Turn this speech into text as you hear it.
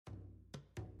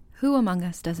Who among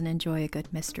us doesn't enjoy a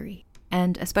good mystery?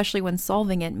 And especially when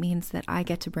solving it means that I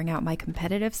get to bring out my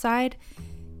competitive side,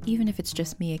 even if it's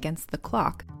just me against the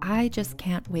clock. I just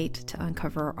can't wait to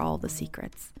uncover all the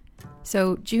secrets.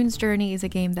 So June's Journey is a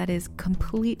game that is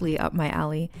completely up my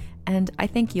alley, and I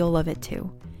think you'll love it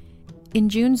too. In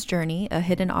June's Journey, a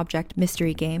hidden object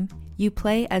mystery game, you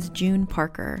play as June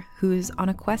Parker, who's on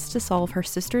a quest to solve her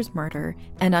sister's murder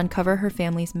and uncover her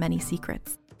family's many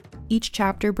secrets. Each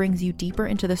chapter brings you deeper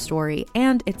into the story,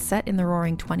 and it's set in the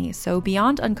Roaring '20s, so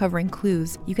beyond uncovering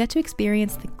clues, you get to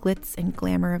experience the glitz and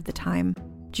glamour of the time.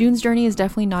 June's Journey is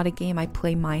definitely not a game I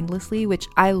play mindlessly, which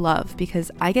I love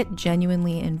because I get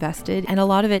genuinely invested, and a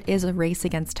lot of it is a race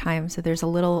against time, so there's a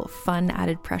little fun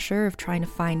added pressure of trying to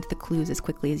find the clues as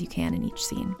quickly as you can in each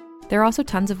scene. There are also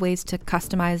tons of ways to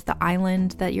customize the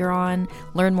island that you're on,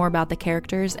 learn more about the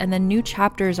characters, and then new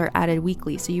chapters are added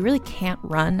weekly, so you really can't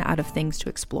run out of things to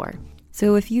explore.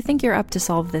 So if you think you're up to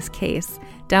solve this case,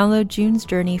 download June's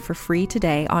Journey for free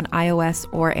today on iOS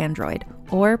or Android,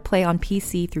 or play on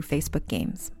PC through Facebook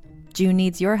Games. June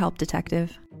needs your help,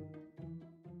 detective.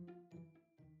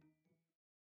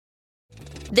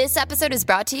 This episode is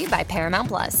brought to you by Paramount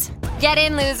Plus. Get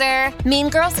in, loser! Mean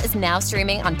Girls is now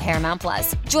streaming on Paramount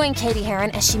Plus. Join Katie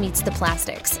Heron as she meets the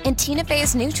plastics in Tina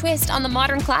Fey's new twist on the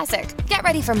modern classic. Get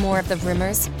ready for more of the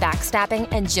rumors, backstabbing,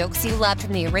 and jokes you loved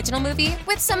from the original movie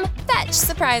with some fetch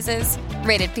surprises.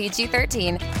 Rated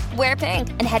PG-13. Wear pink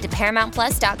and head to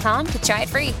ParamountPlus.com to try it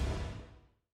free.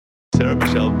 Sarah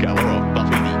Michelle Gellar of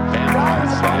Buffy the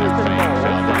Vampire Slayer fame.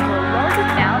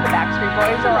 Now the Backstreet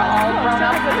Boys are all grown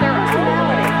up with their own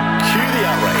reality. Cue the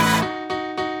outrage.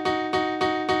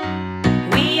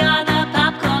 We are the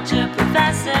pop culture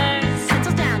professors.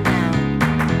 Settle down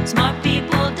now. Smart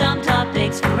people, dumb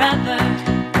topics forever.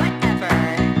 Whatever.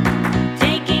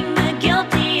 Taking the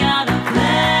guilty out of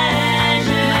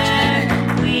pleasure.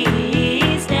 We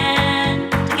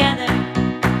stand together.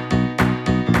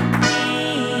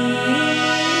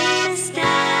 We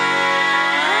stand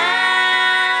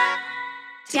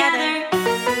together.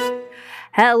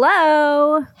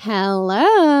 Hello.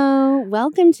 Hello.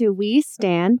 Welcome to We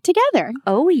Stand Together.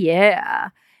 Oh, yeah.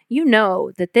 You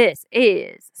know that this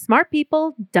is Smart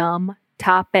People, Dumb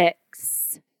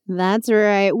Topics. That's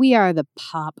right. We are the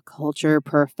pop culture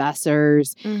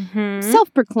professors.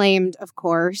 Self-proclaimed, of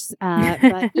course. But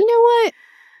you know what?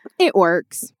 It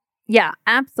works. Yeah,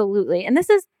 absolutely. And this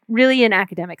is really an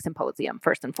academic symposium,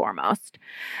 first and foremost.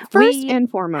 First and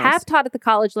foremost. Have taught at the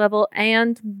college level,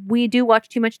 and we do watch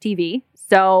too much TV.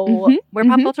 So we're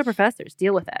pop culture professors.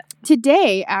 Deal with it.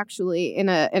 Today, actually, in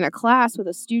a class with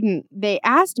a student, they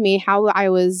asked me how I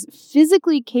was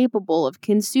physically capable of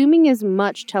consuming as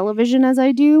much television as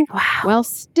I do while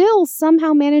still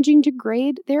somehow managing to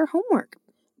grade their homework.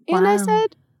 And I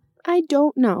said, I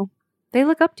don't know. They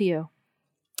look up to you.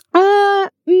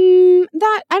 That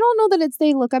I don't know that it's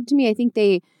they look up to me. I think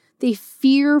they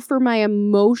fear for my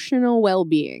emotional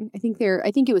well-being. I think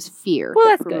it was fear. Well,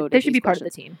 that's good. They should be part of the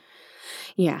team.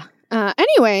 Yeah.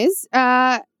 Anyways,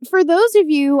 for those of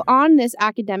you on this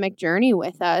academic journey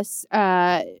with us,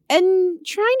 and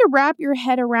trying to wrap your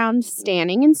head around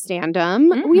standing and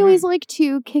standum, we always like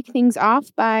to kick things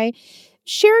off by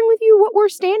sharing with you what we're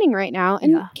standing right now.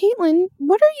 And Caitlin,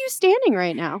 what are you standing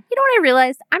right now? You know what I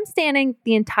realized? I'm standing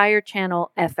the entire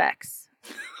channel FX.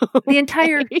 The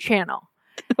entire channel.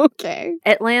 Okay.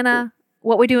 Atlanta,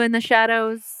 What We Do in the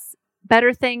Shadows,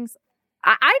 Better Things.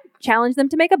 I challenge them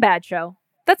to make a bad show.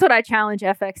 That's what I challenge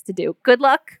FX to do. Good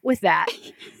luck with that.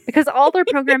 Because all their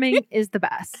programming is the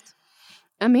best.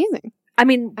 Amazing. I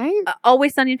mean,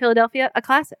 Always Sunny in Philadelphia, a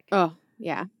classic. Oh,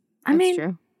 yeah. That's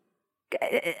true.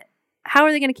 How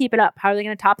are they going to keep it up? How are they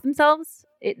going to top themselves?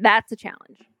 That's a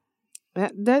challenge.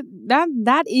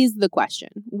 That is the question.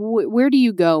 Where do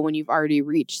you go when you've already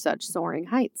reached such soaring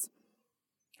heights?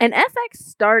 And FX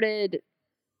started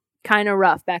kind of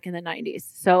rough back in the 90s.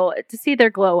 So to see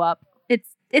their glow up, it's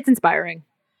inspiring.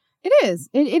 It is.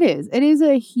 It is. It is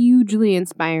a hugely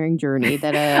inspiring journey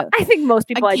that I think most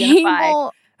people identify.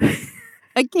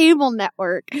 A cable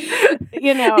network,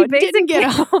 the basic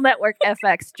cable network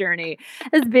FX journey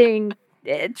as being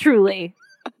truly.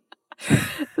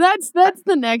 That's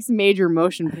the next major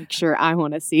motion picture I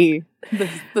want to see.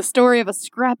 The story of a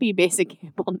scrappy basic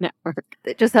cable network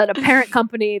that just had a parent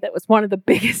company that was one of the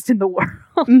biggest in the world.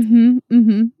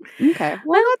 Okay.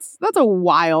 Well, that's a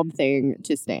wild thing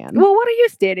to stand. Well, what are you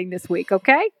standing this week,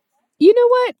 okay? You know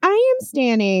what? I am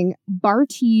standing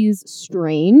Bartees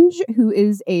Strange, who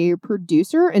is a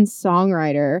producer and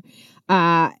songwriter.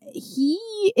 He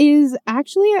is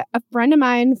actually a friend of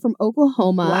mine from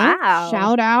Oklahoma. Wow.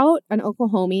 Shout out an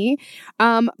Oklahomie.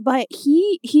 But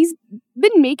he's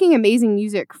been making amazing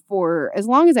music for as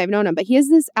long as I've known him, but he has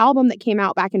this album that came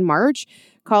out back in March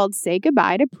called Say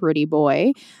Goodbye to Pretty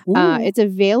Boy. It's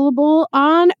available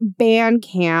on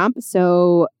Bandcamp,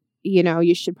 so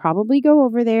you should probably go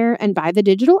over there and buy the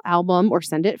digital album or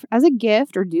send it as a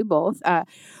gift or do both.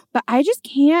 But I just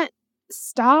can't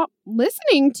stop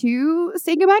listening to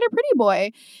Say Goodbye to Pretty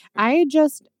Boy.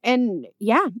 And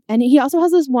he also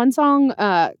has this one song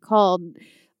called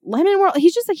Lemon World.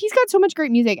 He's got so much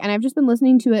great music, and I've just been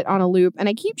listening to it on a loop, and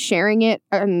I keep sharing it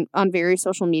on various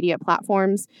social media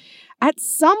platforms. At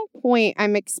some point,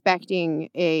 I'm expecting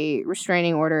a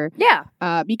restraining order. Yeah.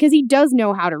 Because he does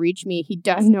know how to reach me. He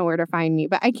does know where to find me,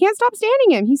 but I can't stop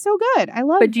standing him. He's so good. I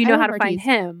love. But do you know how to find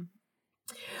him?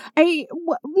 Is he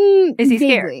vaguely.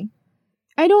 scared?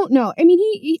 I don't know. I mean,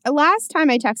 he last time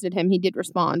I texted him, he did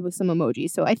respond with some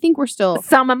emojis. So I think we're still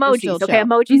some emojis. Still okay,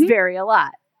 emojis vary a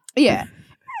lot. Yeah.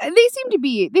 They seem to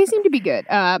be good.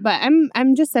 But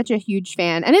I'm just such a huge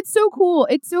fan, and it's so cool.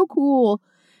 It's so cool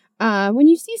when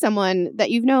you see someone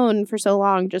that you've known for so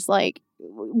long, just like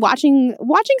watching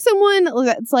someone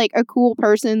that's like a cool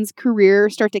person's career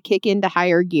start to kick into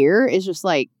higher gear is just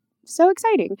like so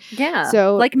exciting. Yeah.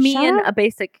 So like me and a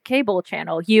basic cable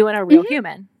channel, you and a real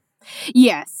human.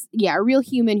 Yes. Yeah, a real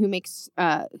human who makes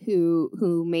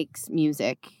who makes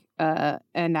music.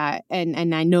 And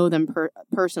I know them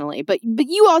personally, but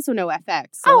you also know FX.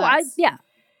 So I've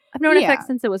known FX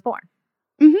since it was born.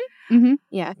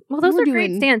 Yeah. Well, those are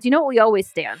great stands. You know what we always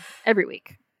stand every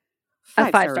week?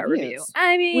 A 5-star review.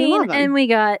 I mean, and we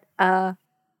got a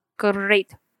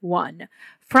great one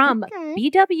from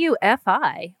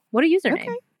BWFI. What a username!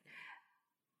 Okay.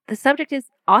 The subject is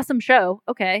awesome show.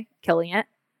 Okay, killing it.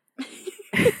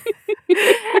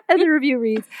 And the review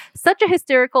reads, such a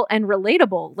hysterical and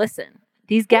relatable listen.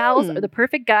 These gals are the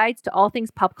perfect guides to all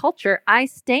things pop culture. I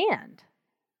stand.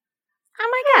 Oh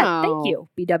my God. Thank you,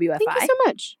 BWFI. Thank you so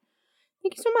much.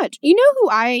 Thank you so much. You know who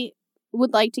I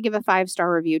would like to give a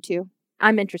 5-star review to?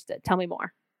 I'm interested. Tell me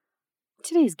more.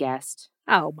 Today's guest.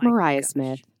 Oh my Mariah gosh.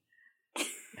 Smith.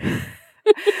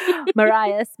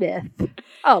 Mariah Smith.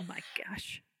 Oh my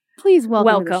gosh. Please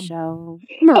welcome to the show,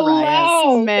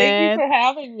 Mariah Smith. Thank you for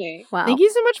having me. Wow. Thank you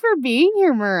so much for being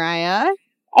here, Mariah.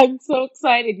 I'm so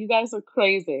excited. You guys are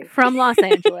crazy. From Los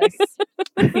Angeles.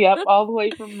 Yep, all the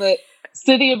way from the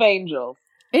City of Angels.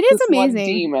 It is this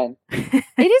amazing. One demon.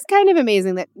 It is kind of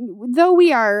amazing that though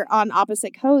we are on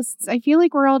opposite coasts, I feel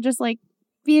like we're all just like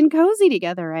being cozy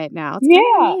together right now. It's kind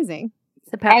of amazing.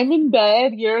 I'm in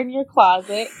bed. You're in your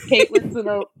closet. Caitlin's in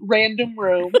a random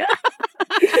room.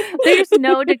 There's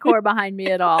no decor behind me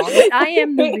at all. I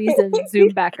am the reason Zoom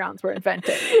backgrounds were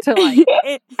invented to like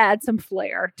add some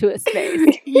flair to a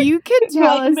space. You can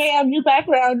tell us, ma'am, your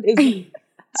background is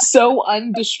so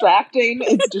undistracting.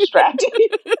 It's distracting.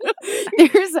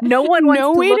 There's no one wants to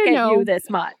look at you this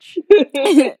much.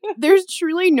 There's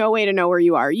truly no way to know where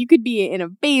you are. You could be in a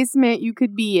basement. You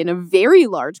could be in a very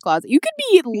large closet. You could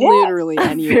be literally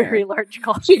anywhere. Very large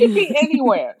closet. She could be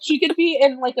anywhere. She could be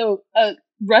in like a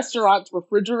restaurant's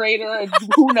refrigerator, and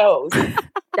who knows?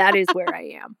 That is where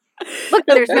I am. Look,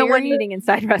 there's no one eating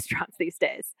inside restaurants these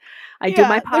days. I do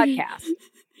my podcast.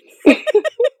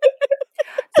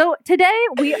 So today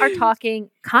we are talking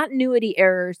continuity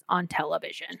errors on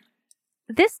television.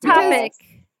 This topic,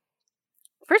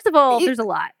 first of all, there's a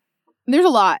lot. There's a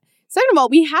lot. Second of all,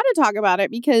 we had to talk about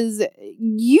it because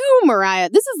you, Mariah,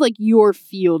 this is like your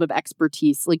field of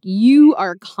expertise. Like you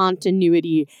are a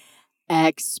continuity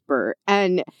expert.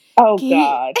 And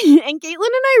God. And Caitlin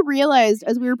and I realized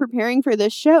as we were preparing for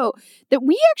this show that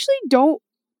we actually don't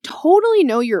totally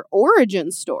know your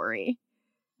origin story.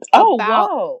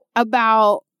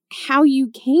 About how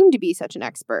you came to be such an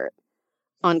expert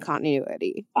on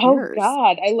continuity.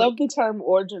 God, I love the term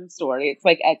origin story. It's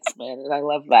like X-Men, and I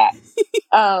love that.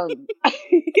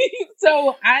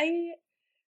 So I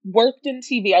worked in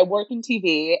TV. I work in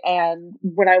TV, and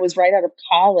when I was right out of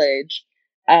college,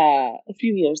 a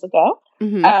few years ago,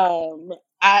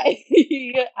 I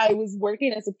was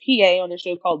working as a PA on a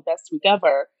show called Best Week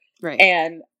Ever. Right.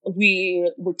 And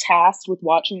we were tasked with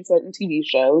watching certain TV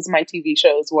shows. My TV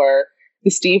shows were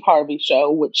The Steve Harvey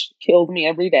Show, which killed me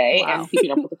every day, and Keeping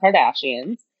Up with the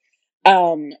Kardashians.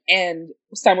 And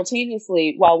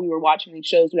simultaneously, while we were watching these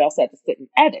shows, we also had to sit in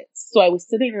edits. So I was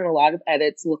sitting in a lot of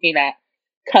edits, looking at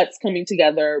cuts coming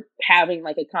together, having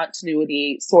like a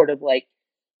continuity sort of like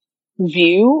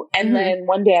view. And then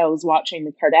one day I was watching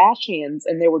the Kardashians,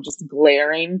 and there were just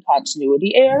glaring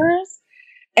continuity errors.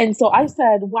 And so I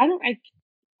said,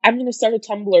 I'm going to start a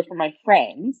Tumblr for my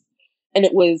friends. And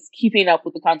it was Keeping Up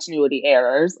with the Continuity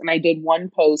Errors. And I did one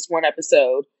post, one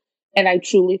episode And I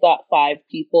truly thought 5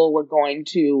 people were going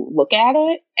to look at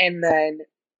it. And then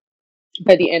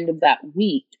by the end of that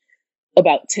week,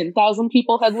 about 10,000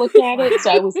 people had looked at it. So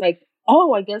I was like,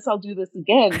 oh, I guess I'll do this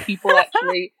again. People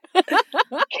actually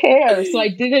care. So I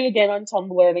did it again on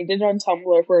Tumblr, and I did it on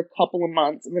Tumblr for a couple of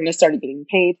months, and then I started getting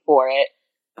paid for it.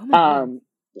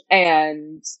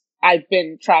 And I've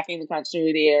been tracking the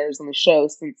continuity errors on the show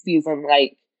since season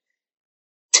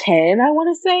 10, I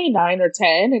want to say 9 or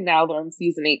 10, and now they're on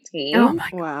season 18. Oh my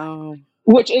God. Wow.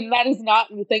 And that is not,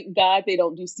 thank God they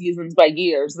don't do seasons by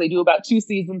years. They do about 2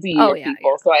 seasons a year,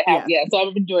 people. So I have, so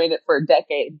I've been doing it for a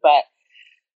decade, but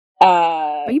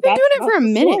you've been doing it for a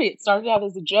minute. Story. It started out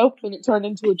as a joke, then it turned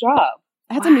into a job.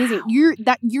 That's amazing.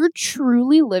 You're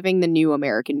truly living the new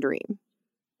American dream,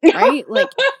 right?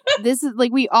 This is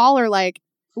we all are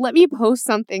let me post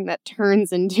something that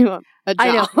turns into a job.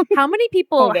 I know. How many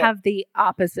people have the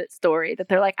opposite story that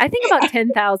they're like, I think about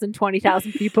 10,000,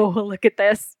 20,000 people will look at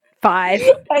this. 5.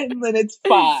 And then it's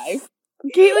 5.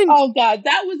 Caitlin. Oh God,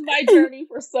 that was my journey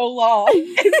for so long.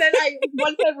 And then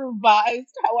once I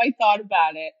revised how I thought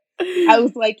about it, I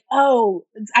was like, oh,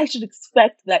 I should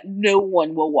expect that no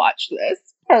one will watch this.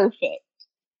 Perfect.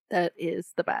 That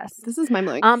is the best. This is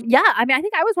mind-blowing. Yeah, I mean, I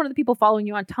think I was one of the people following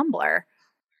you on Tumblr.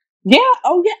 Yeah.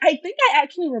 Oh, yeah. I think I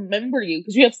actually remember you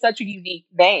because you have such a unique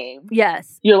name.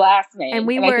 Yes. Your last name. And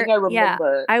I think I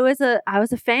remember. I was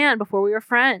a fan before we were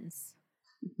friends.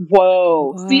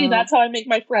 Whoa. See, that's how I make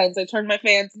my friends. I turn my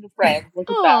fans into friends.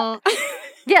 Look at that.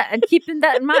 Yeah, and keeping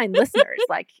that in mind, listeners,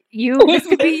 this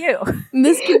could be you.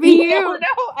 This could be you. Never know.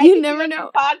 You never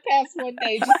know. Podcast one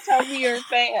day. Just tell me you're a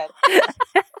fan.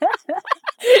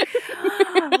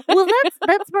 Well,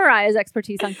 that's Mariah's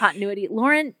expertise on continuity.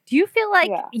 Lauren, do you feel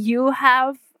like you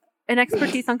have an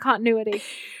expertise on continuity?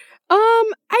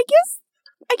 I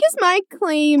guess my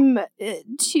claim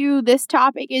to this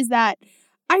topic is that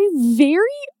I very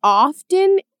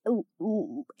often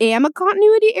am a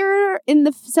continuity error in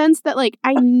the sense that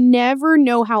I never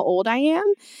know how old I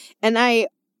am, and I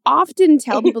often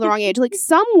tell people the wrong age.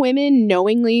 Some women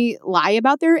knowingly lie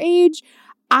about their age.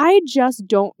 I just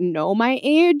don't know my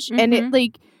age. And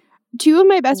it 2 of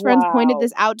my best friends pointed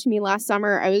this out to me last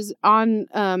summer. I was on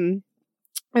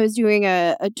I was doing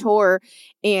a tour,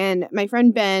 and my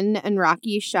friend Ben and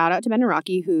Rocky, shout out to Ben and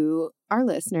Rocky, who are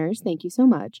listeners. Thank you so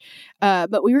much.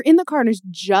 But we were in the car, and there's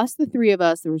just the 3 of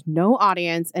us. There was no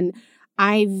audience. And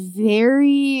I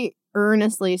very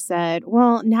earnestly said,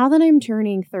 well, now that I'm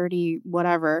turning 30,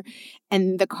 whatever.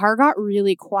 And the car got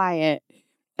really quiet.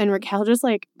 And Raquel just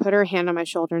put her hand on my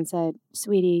shoulder and said,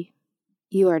 sweetie,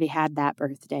 you already had that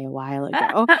birthday a while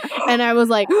ago. And I was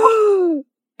like,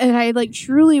 and I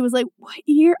truly was like, what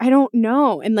year? I don't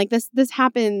know. And this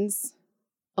happens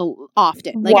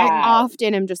often. I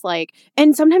often am just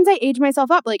and sometimes I age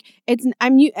myself up.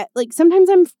 Sometimes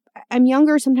I'm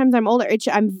younger, sometimes I'm older.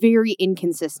 I'm very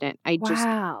inconsistent. You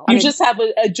just have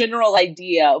a general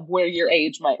idea of where your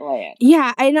age might land.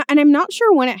 Yeah, and I'm not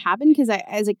sure when it happened because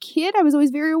as a kid I was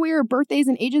always very aware of birthdays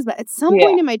and ages, but at some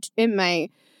point in my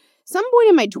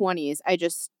 20s,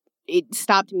 it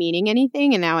stopped meaning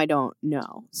anything, and now I don't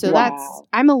know. So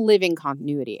I'm a living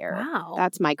continuity error. Wow,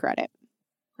 that's my credit.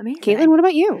 Amazing. Caitlin, what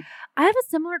about you? I have a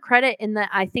similar credit in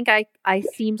that I think I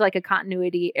seemed like a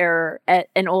continuity error at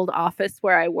an old office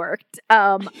where I worked.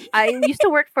 I used to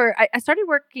work I started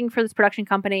working for this production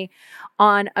company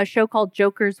on a show called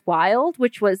Joker's Wild,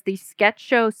 which was the sketch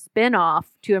show spinoff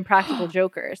to Impractical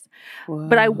Jokers. Whoa.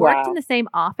 But I worked in the same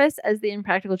office as the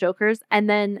Impractical Jokers, and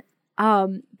then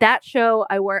that show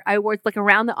I worked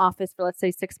around the office for, let's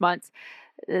say, 6 months.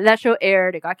 That show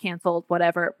aired, it got canceled,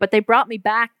 whatever. But they brought me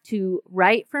back to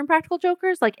write for Impractical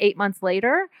Jokers 8 months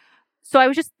later. So I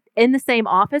was just in the same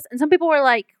office. And some people were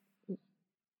like,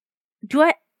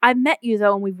 I met you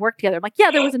though, and we've worked together. I'm like, yeah,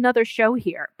 there was another show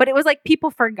here. But it was people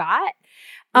forgot.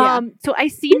 So I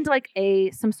seemed like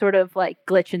some sort of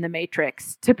glitch in the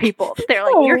Matrix to people. They're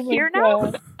like, you're here now?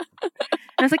 And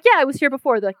I was like, yeah, I was here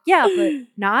before. They're like, yeah, but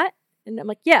not. And I'm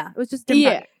like, yeah, it was just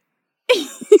different.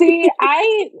 See,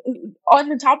 on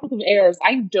the topic of errors,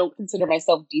 I don't consider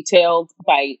myself detailed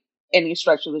by any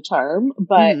stretch of the term,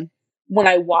 but when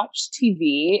I watch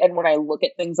TV and when I look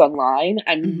at things online,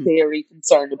 I'm very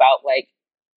concerned about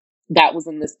that was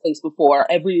in this place before.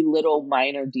 Every little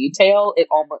minor detail,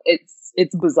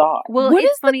 it's bizarre. Well,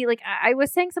 it's funny. I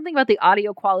was saying something about the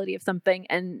audio quality of something,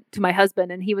 and to my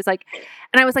husband, and he was like,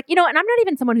 and I was like, and I'm not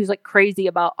even someone who's crazy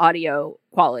about audio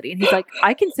quality. And he's like,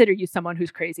 I consider you someone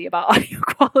who's crazy about audio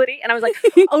quality. And I was like,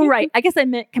 oh, right. I guess I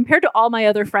meant compared to all my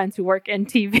other friends who work in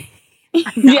TV.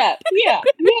 Yeah.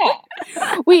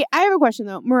 Wait, I have a question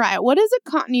though. Mariah, what is a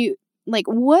continuity,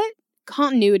 what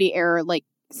continuity error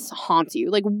haunts you?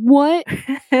 Like, what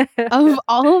of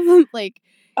all of them, like,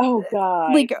 Oh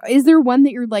God. like, is there one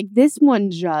that you're like, this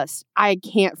one just, I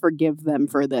can't forgive them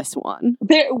for this one?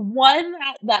 One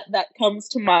that comes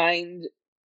to mind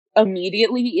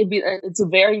immediately. It's a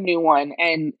very new one,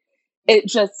 and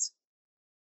it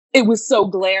was so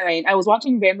glaring. I was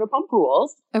watching Vanderpump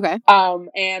Rules. Okay.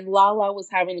 And Lala was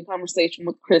having a conversation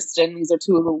with Kristen. These are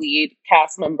two of the lead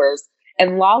cast members,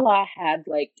 and Lala had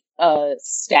like a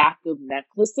stack of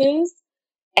necklaces.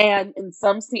 And in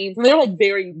some scenes, and they're like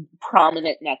very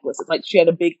prominent necklaces. Like she had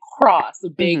a big cross, a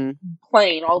big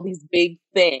plane, all these big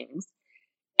things.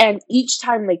 And each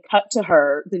time they cut to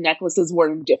her, the necklaces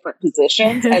were in different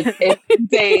positions, as if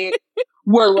they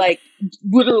were like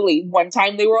literally one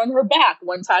time they were on her back,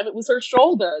 one time it was her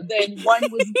shoulder, then one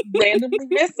was randomly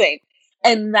missing.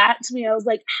 And that to me, I was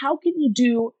like, how can you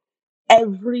do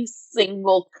every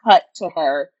single cut to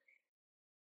her?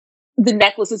 The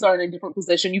necklaces are in a different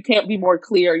position. You can't be more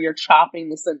clear. You're chopping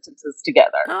the sentences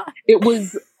together. It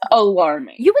was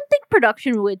alarming. You would think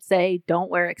production would say,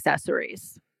 don't wear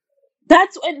accessories.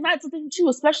 That's the thing too,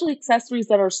 especially accessories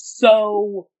that are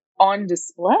so on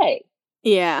display.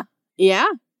 Yeah. Yeah.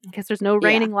 Because there's no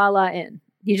reining Lala in.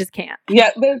 You just can't. Yeah,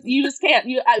 you just can't.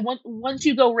 Once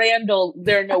you go Randall,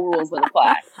 there are no rules that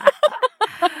apply.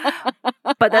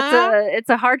 But it's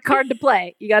a hard card to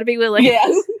play. You got to be willing. Yeah.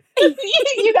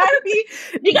 you gotta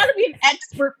be an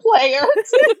expert player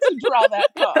to draw that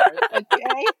card,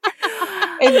 okay?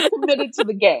 And committed to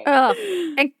the game.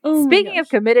 Speaking of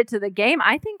committed to the game,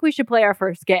 I think we should play our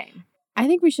first game. I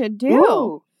think we should do.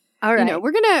 Ooh. All right, You know,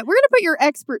 we're gonna put your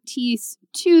expertise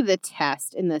to the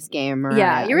test in this game, Mariah.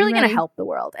 Yeah, you're really gonna help the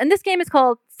world. And this game is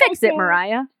called Fix It,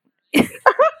 Mariah.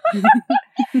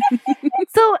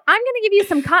 So I'm going to give you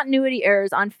some continuity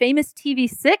errors on famous TV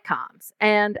sitcoms.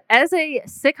 And as a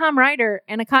sitcom writer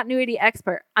and a continuity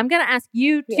expert, I'm going to ask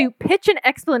you to pitch an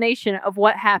explanation of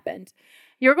what happened.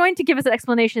 You're going to give us an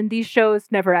explanation these shows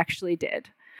never actually did.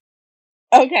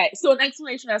 Okay, so an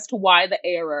explanation as to why the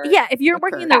error. Yeah, if you're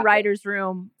working in the writer's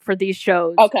room for these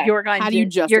shows, you're going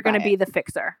to be the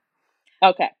fixer.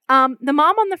 Okay. The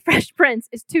mom on The Fresh Prince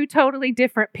is two totally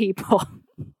different people.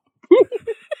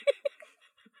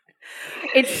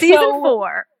 It's season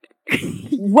 4.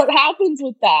 What happens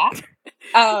with that?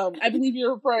 I believe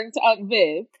you're referring to Aunt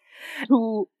Viv,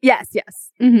 who yes,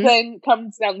 then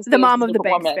comes down the stairs. The mom of the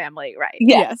Banks family, right?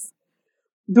 Yes.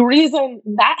 The reason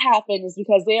that happened is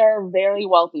because they are a very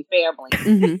wealthy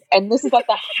family, and this is at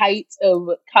the height of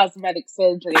cosmetic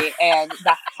surgery and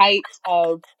the height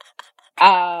of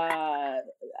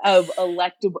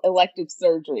elective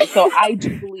surgery. So I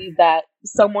do believe that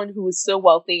someone who is so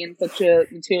wealthy in such a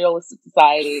materialistic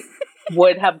society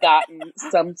would have gotten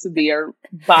some severe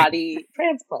body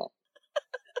transplant.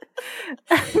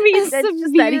 I mean,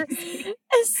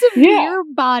 a severe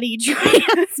body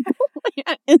transplant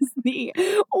is the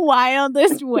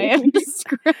wildest way of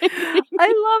describing. I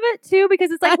love it too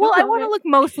because it's like, I want to look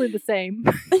mostly the same.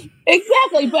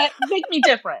 Exactly, but make me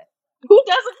different. Who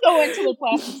doesn't go into the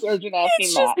plastic surgeon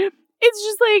asking that?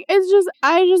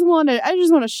 I just want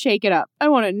to shake it up. I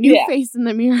want a new face in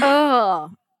the mirror.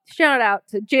 Oh, shout out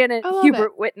to Janet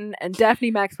Hubert Witten and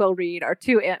Daphne Maxwell Reid, our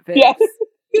two Aunt Vivs. Yes.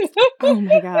 Oh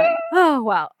my God. Oh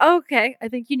wow. Okay, I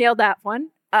think you nailed that one.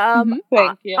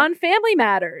 Thank you. On Family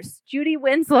Matters, Judy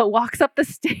Winslow walks up the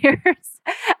stairs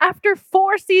after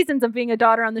 4 seasons of being a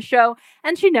daughter on the show,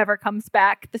 and she never comes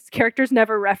back. This character's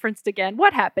never referenced again.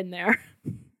 What happened there?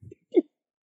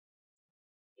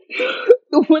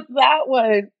 With that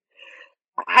one,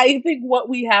 I think what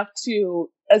we have to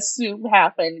assume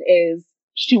happened is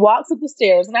she walks up the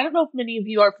stairs, and I don't know if many of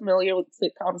you are familiar with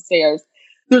sitcom stairs.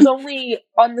 There's only,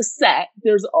 on the set,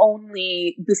 there's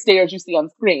only the stairs you see on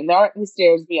screen. There aren't any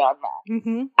stairs beyond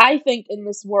that. I think in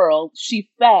this world, she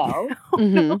fell,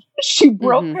 she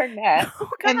broke her neck,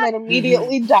 and then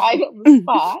immediately died on the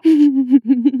spot,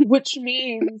 which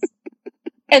means...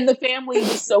 And the family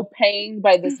was so pained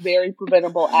by this very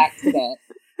preventable accident.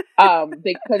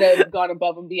 They could have gone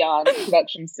above and beyond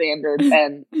production standards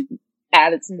and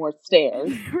added some more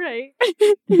stairs. Right.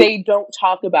 They don't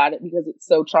talk about it because it's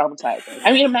so traumatizing.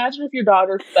 I mean, imagine if your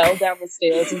daughter fell down the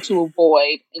stairs into a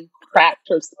void and cracked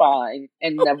her spine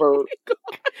and never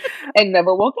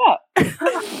woke up.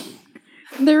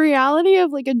 The reality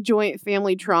of like a joint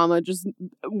family trauma, just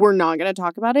we're not going to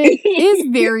talk about it, is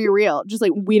very real. Just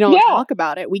like we don't talk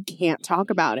about it. We can't talk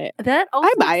about it. That also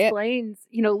explains,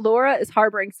 Laura is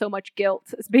harboring so much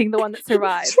guilt as being the one that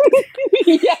survived.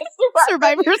 Yes,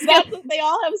 survivors. They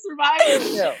all have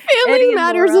survivors. Family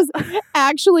Matters is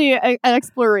actually an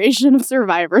exploration of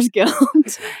survivor's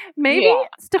guilt. Maybe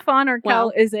Stefan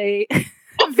Urkel is a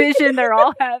vision they're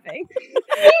all having.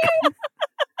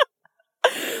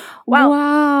 Wow.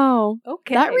 Wow.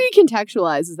 Okay. That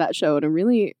recontextualizes that show in a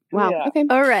really wow. Yeah. Okay.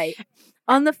 All right.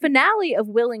 On the finale of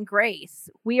Will and Grace,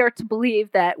 we are to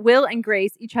believe that Will and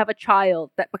Grace each have a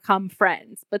child that become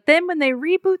friends. But then when they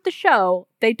reboot the show,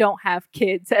 they don't have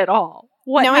kids at all.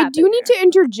 What Now I happened do need there? to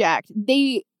interject.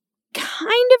 They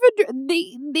kind of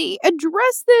they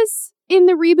address this in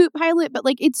the reboot pilot, but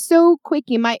like it's so quick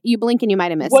you blink and you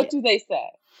might have missed What it. do they say?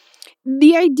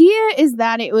 The idea is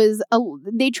that it was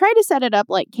they try to set it up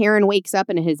like Karen wakes up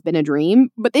and it has been a dream,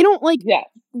 but they don't Yes.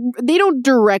 they don't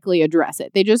directly address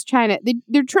it. They just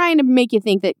they're trying to make you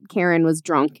think that Karen was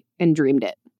drunk and dreamed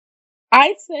it.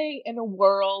 I'd say in a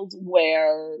world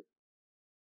where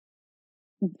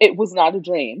it was not a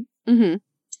dream, Mm-hmm.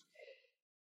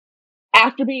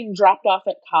 after being dropped off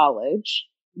at college,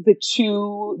 the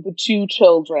two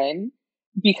children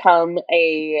become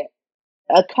a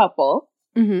couple.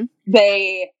 Mm-hmm.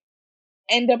 They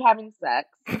end up having sex.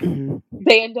 Mm-hmm.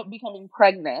 They end up becoming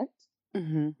pregnant.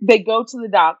 Mm-hmm. They go to the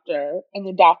doctor, and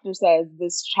the doctor says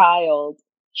this child's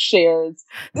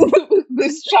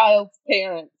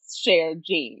parents share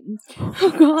genes.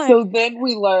 Oh God. So then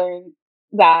we learn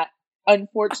that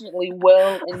unfortunately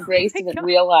Will and Grace didn't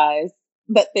realize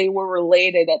that they were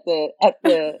related at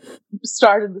the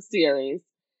start of the series.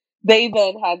 They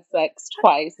then had sex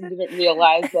twice and didn't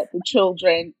realize that the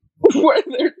children were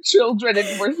their children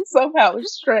and were somehow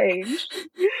estranged.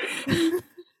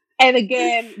 And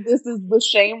again, this is the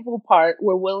shameful part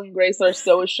where Will and Grace are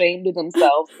so ashamed of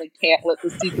themselves and they can't let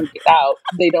the secret get out.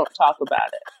 They don't talk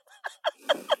about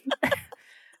it.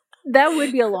 That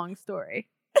would be a long story.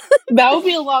 That would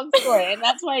be a long story, and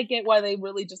that's why I get why they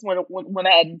really just went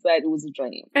ahead and said it was a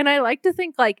dream. And I like to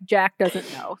think like Jack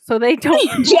doesn't know, so they don't.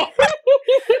 Nobody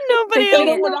They else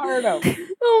don't want to hurt him.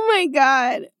 Oh my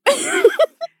God.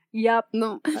 Yep,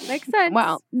 No. that makes sense.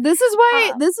 Wow. This is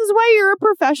why you're a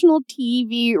professional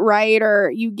TV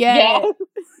writer. You get it.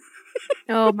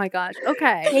 Oh my gosh.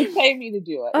 Okay. They pay me to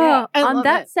do it. Oh, I on love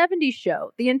that it. 70s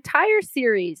show, the entire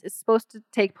series is supposed to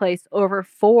take place over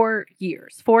 4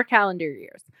 years, 4 calendar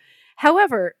years.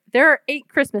 However, there are 8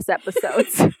 Christmas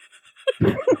episodes.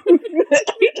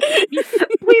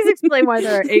 Please explain why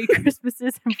there are 8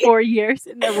 Christmases in 4 years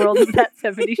in the world of that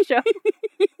 70s show.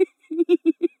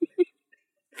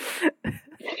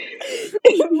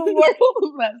 In the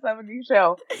world of that 70s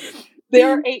show,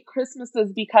 there are 8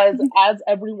 Christmases because, as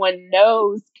everyone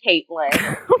knows,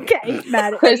 Caitlin, Okay,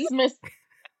 mad at me.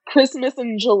 Christmas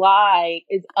in July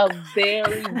is a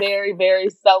very, very, very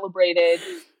celebrated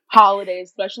holiday,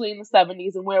 especially in the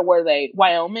 70s. And where were they?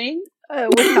 Wyoming?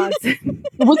 Wisconsin.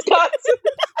 Wisconsin.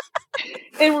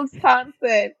 In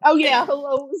Wisconsin. Oh yeah,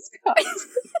 hello Wisconsin.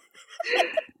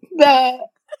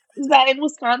 That in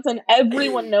Wisconsin,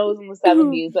 everyone knows in the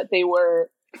 70s that they were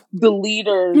the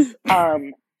leaders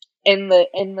in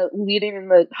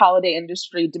the holiday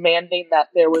industry, demanding that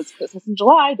there was Christmas in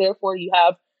July, therefore you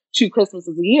have 2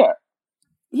 Christmases a year.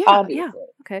 Yeah. Obviously.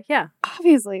 Okay, yeah.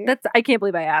 Obviously. I can't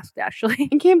believe I asked, actually.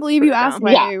 I can't believe you Put it asked down.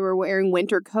 why Yeah. they were wearing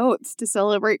winter coats to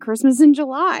celebrate Christmas in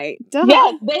July. Duh.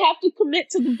 Yeah, they have to commit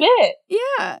to the bit.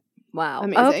 Yeah. Wow.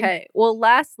 Amazing. Okay. Well,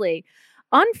 lastly,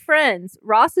 on Friends,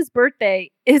 Ross's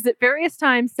birthday is at various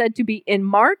times said to be in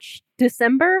March,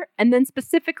 December, and then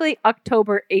specifically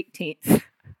October 18th.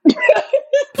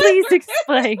 Please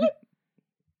explain.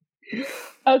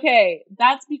 Okay,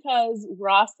 that's because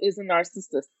Ross is a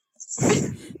narcissist.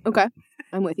 Okay.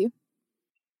 I'm with you.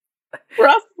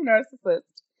 Ross is a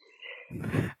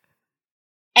narcissist.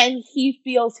 And he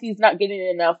feels he's not getting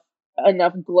enough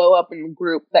glow up in the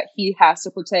group that he has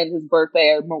to pretend his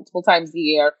birthday multiple times a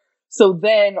year. So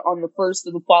then on the first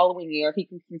of the following year, he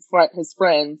can confront his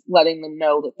friends, letting them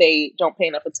know that they don't pay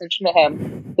enough attention to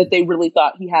him, that they really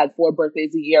thought he had 4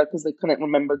 birthdays a year because they couldn't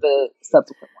remember the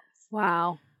subsequent ones.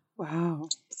 Wow. Wow.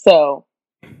 So,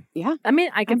 Yeah. I mean,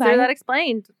 I I'm consider buying that it.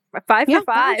 explained. 5 Yeah, for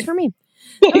that 5. works for me.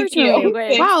 thank Thank you. you.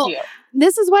 Thank Wow. you.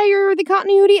 This is why you're the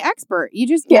continuity expert. You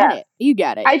just get Yeah. it. You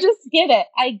get it. I just get it.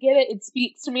 It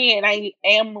speaks to me, and I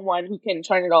am the one who can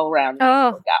turn it all around. and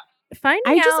Oh. work out. Finding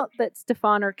I just- out that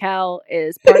Stefan Urkel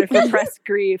is part of repressed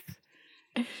grief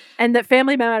and that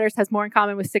Family Matters has more in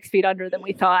common with 6 Feet Under than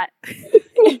we thought.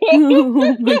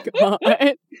 Oh my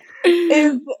God.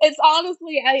 It's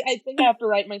honestly, I think I have to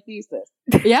write my thesis.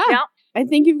 Yeah. Yeah. I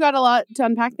think you've got a lot to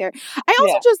unpack there. I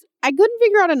also Yeah. I couldn't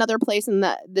figure out another place in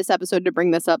this episode to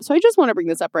bring this up. So I just want to bring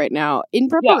this up right now. In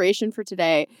preparation for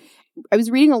today, I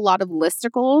was reading a lot of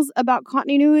listicles about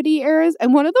continuity errors.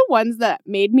 And one of the ones that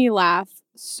made me laugh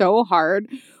so hard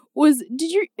was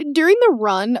during the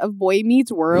run of Boy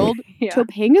Meets World,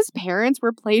 Topanga's parents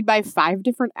were played by 5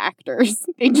 different actors.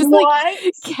 They just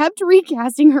kept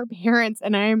recasting her parents,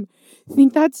 and I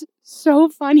think that's so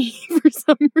funny for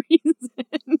some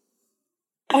reason.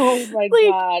 Oh my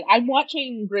god. I'm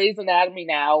watching Grey's Anatomy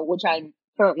now, which I'm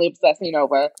currently obsessing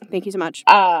over. Thank you so much.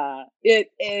 It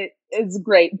is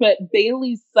great. But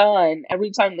Bailey's son,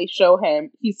 every time they show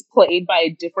him, he's played by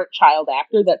a different child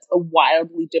actor that's a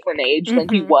wildly different age than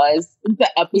he was the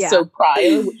episode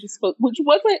prior, which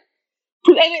wasn't,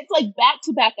 and it's like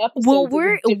back-to-back episodes. Well,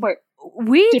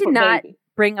 we did not baby.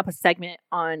 Bring up a segment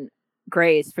on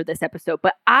Grey's for this episode,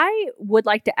 but I would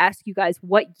like to ask you guys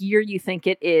what year you think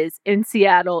it is in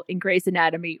Seattle in Grey's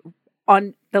Anatomy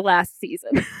on the last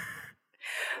season.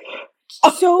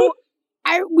 So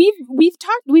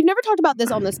we've never talked about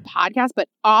this on this podcast, but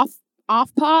off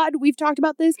pod we've talked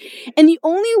about this, and the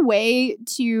only way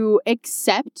to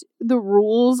accept the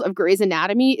rules of Grey's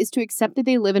Anatomy is to accept that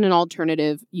they live in an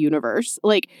alternative universe.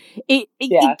 Like it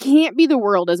can't be the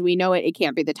world as we know it. It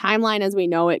can't be the timeline as we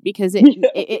know it, because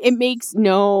it makes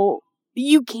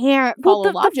you can't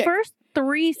follow logic. The first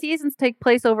 3 seasons take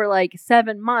place over like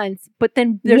 7 months, but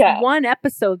then there's one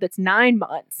episode that's 9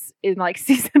 months in like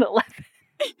season 11.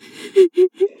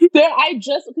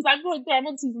 Because I'm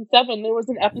on season 7, there was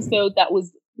an episode that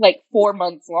was like 4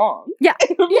 months long. Yeah.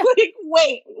 Like,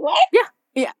 wait, what?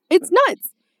 Yeah, it's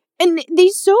nuts. And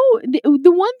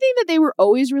the one thing that they were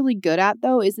always really good at,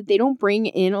 though, is that they don't bring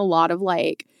in a lot of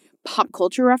like pop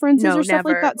culture references or stuff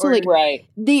like that. So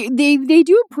they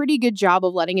do a pretty good job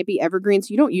of letting it be evergreen,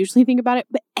 so you don't usually think about it.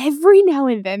 But every now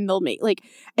and then they'll make, like,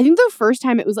 I think the first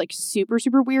time it was like super,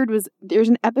 super weird was there's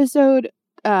an episode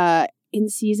in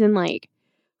season like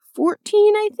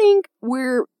 14, I think,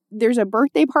 where there's a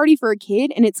birthday party for a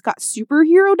kid and it's got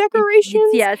superhero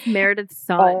decorations. It's Meredith's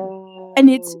son. And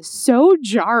it's so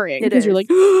jarring because you're like,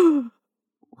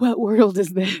 what world is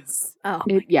this?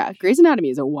 Grey's Anatomy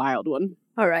is a wild one.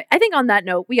 All right. I think on that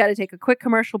note, we got to take a quick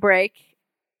commercial break.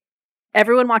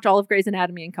 Everyone watch all of Grey's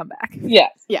Anatomy and come back.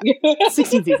 Yes. Yeah.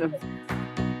 16 seasons.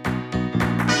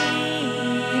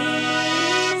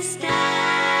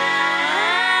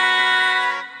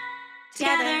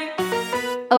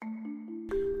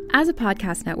 As a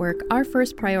podcast network, our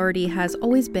first priority has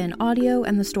always been audio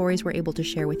and the stories we're able to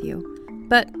share with you.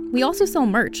 But we also sell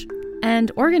merch,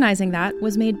 and organizing that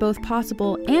was made both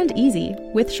possible and easy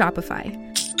with Shopify.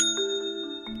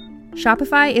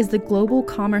 Shopify is the global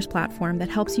commerce platform that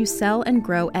helps you sell and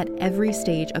grow at every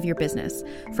stage of your business,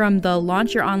 from the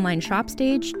launch your online shop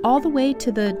stage all the way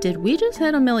to the did we just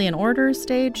hit 1 million orders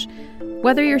stage.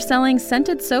 Whether you're selling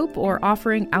scented soap or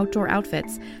offering outdoor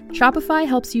outfits, Shopify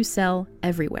helps you sell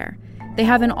everywhere. They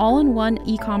have an all-in-one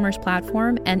e-commerce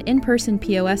platform and in-person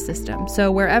POS system,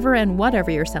 so wherever and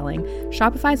whatever you're selling,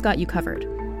 Shopify's got you covered.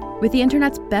 With the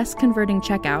internet's best converting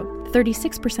checkout,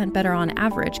 36% better on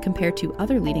average compared to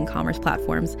other leading commerce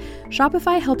platforms,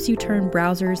 Shopify helps you turn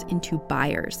browsers into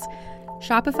buyers.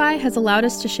 Shopify has allowed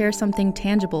us to share something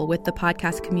tangible with the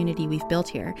podcast community we've built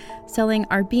here, selling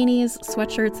our beanies,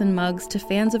 sweatshirts, and mugs to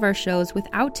fans of our shows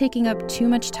without taking up too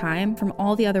much time from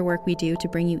all the other work we do to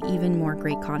bring you even more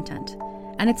great content.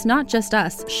 And it's not just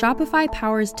us. Shopify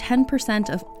powers 10%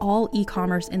 of all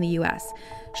e-commerce in the US.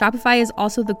 Shopify is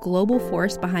also the global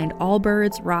force behind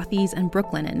Allbirds, Rothy's, and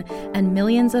Brooklinen, and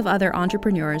millions of other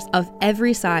entrepreneurs of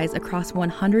every size across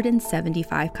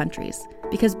 175 countries.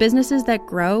 Because businesses that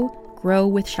grow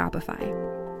with Shopify.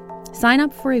 Sign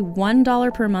up for a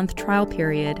 $1 per month trial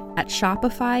period at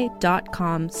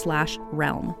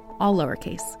shopify.com/realm, all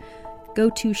lowercase. Go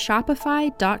to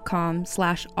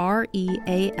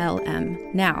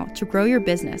shopify.com/REALM now to grow your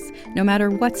business, no matter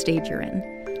what stage you're in.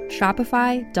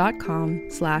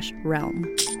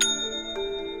 Shopify.com/realm.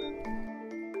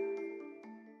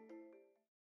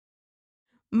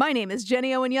 My name is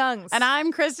Jenny Owen Youngs. And I'm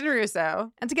Kristen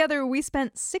Russo. And together we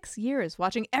spent 6 years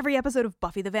watching every episode of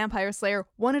Buffy the Vampire Slayer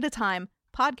one at a time,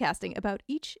 podcasting about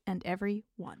each and every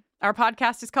one. Our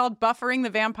podcast is called Buffering the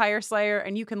Vampire Slayer,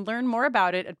 and you can learn more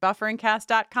about it at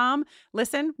bufferingcast.com.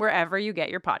 Listen wherever you get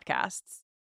your podcasts.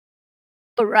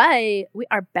 All right, we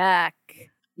are back.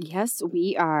 Yes,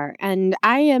 we are. And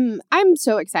I'm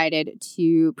so excited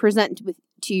to present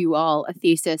to you all a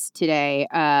thesis today.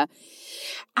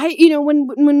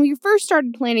 When we first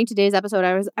started planning today's episode,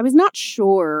 I was not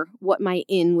sure what my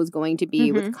in was going to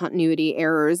be with continuity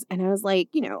errors, and I was like,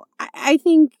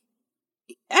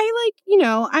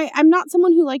 I'm not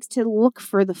someone who likes to look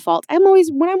for the fault.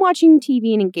 When I'm watching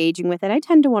TV and engaging with it, I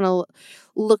tend to want to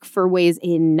look for ways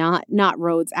in, not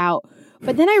roads out.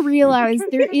 But then I realized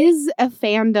there is a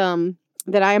fandom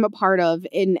that I am a part of,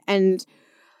 and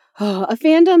a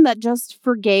fandom that just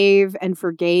forgave and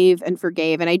forgave and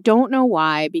forgave. And I don't know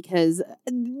why, because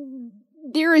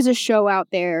there is a show out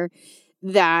there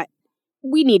that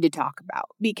we need to talk about,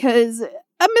 because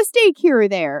a mistake here or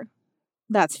there,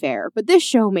 that's fair. But this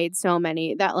show made so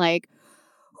many that, like,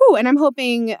 whew, and I'm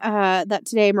hoping that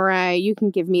today, Mariah, you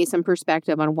can give me some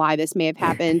perspective on why this may have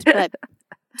happened. But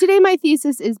today, my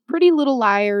thesis is Pretty Little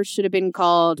Liars should have been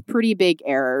called Pretty Big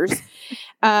Errors.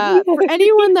 For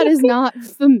anyone that is not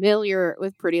familiar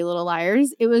with Pretty Little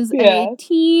Liars, it was a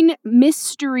teen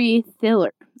mystery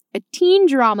thriller. A teen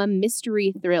drama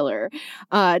mystery thriller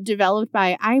developed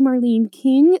by I. Marlene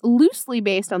King, loosely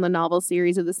based on the novel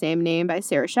series of the same name by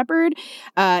Sarah Shepard.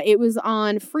 It was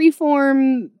on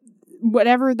Freeform,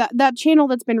 whatever, that channel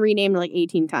that's been renamed like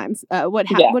 18 times.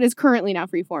 What is currently now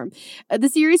Freeform. The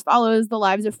series follows the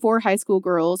lives of 4 high school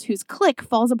girls whose clique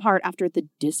falls apart after the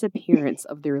disappearance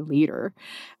of their leader.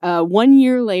 1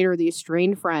 year later, the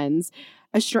estranged friends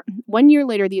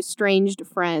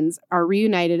are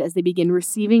reunited as they begin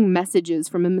receiving messages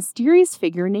from a mysterious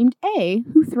figure named A,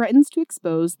 who threatens to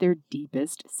expose their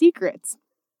deepest secrets.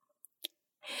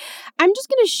 I'm just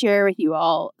going to share with you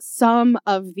all some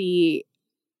of the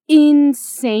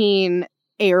insane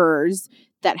errors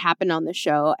that happened on the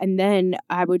show, and then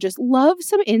I would just love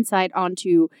some insight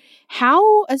onto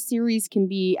how a series can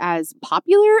be as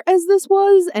popular as this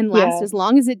was and last as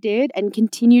long as it did and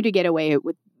continue to get away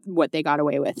with what they got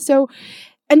away with. So,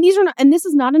 and this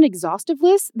is not an exhaustive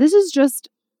list. This is just,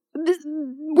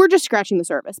 we're just scratching the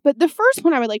surface. But the first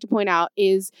one I would like to point out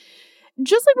is,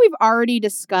 just like we've already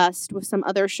discussed with some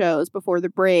other shows before the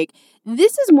break,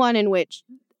 this is one in which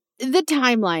the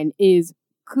timeline is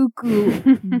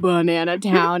cuckoo banana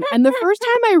town. And the first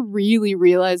time I really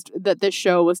realized that this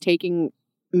show was taking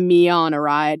me on a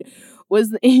ride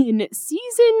was in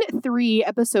season 3,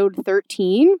 episode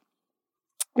 13.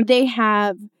 They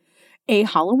have a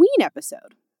Halloween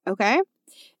episode, okay?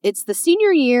 It's the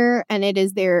senior year, and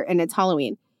it's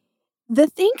Halloween. The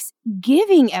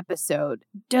Thanksgiving episode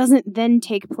doesn't then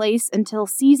take place until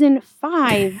season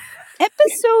 5,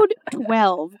 episode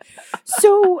 12.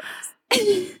 So,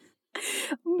 between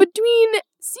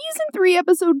season 3,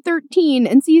 episode 13,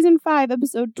 and season 5,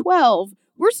 episode 12,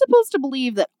 we're supposed to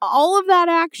believe that all of that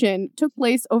action took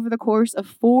place over the course of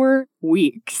 4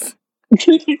 weeks.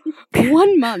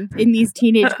 1 month in these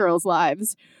teenage girls'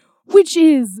 lives, which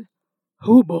is,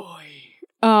 oh boy.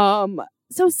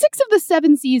 So 6 of the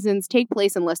 7 seasons take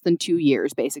place in less than 2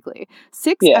 years, basically.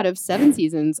 6 out of 7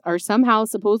 seasons are somehow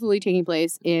supposedly taking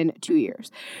place in 2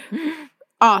 years.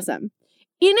 Awesome.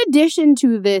 In addition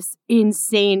to this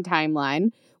insane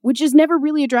timeline, which is never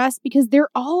really addressed because they're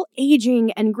all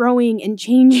aging and growing and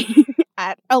changing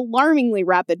at alarmingly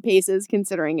rapid paces,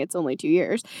 considering it's only 2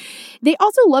 years. They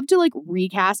also love to, like,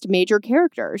 recast major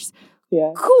characters.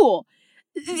 Yeah. Cool.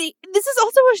 This is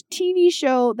also a TV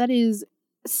show that is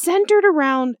centered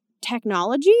around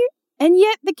technology, and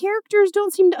yet the characters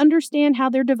don't seem to understand how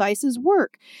their devices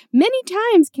work. Many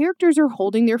times, characters are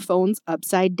holding their phones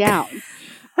upside down.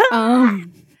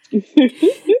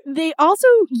 They also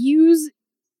use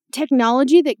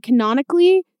technology that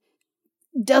canonically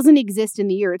doesn't exist in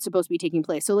the year it's supposed to be taking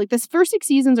place. So, like, this first 6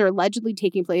 seasons are allegedly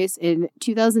taking place in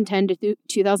 2010 to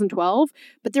 2012,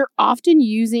 but they're often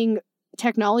using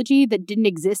technology that didn't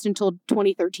exist until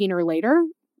 2013 or later.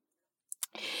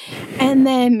 And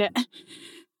then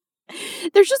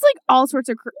there's just, like, all sorts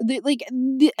of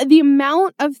the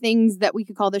amount of things that we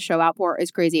could call the show out for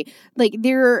is crazy. Like,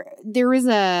 there is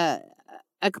a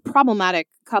problematic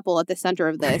couple at the center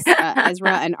of this,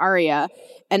 Ezra and Arya.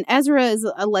 And Ezra is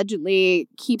allegedly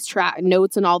keeps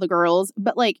notes on all the girls,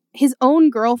 but, like, his own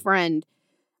girlfriend,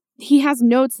 he has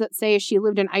notes that say she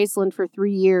lived in Iceland for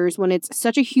 3 years when it's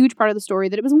such a huge part of the story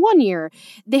that it was 1 year.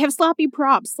 They have sloppy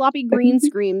props, sloppy green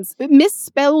screens,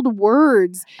 misspelled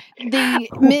words. They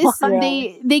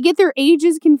get their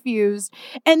ages confused.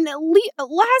 And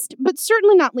last but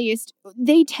certainly not least,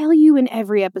 they tell you in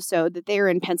every episode that they're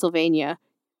in Pennsylvania.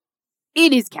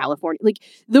 It is California. Like,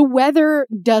 the weather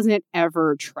doesn't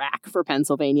ever track for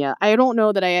Pennsylvania. I don't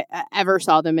know that I ever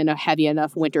saw them in a heavy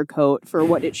enough winter coat for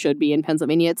what it should be in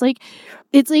Pennsylvania. It's like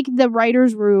the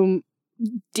writer's room.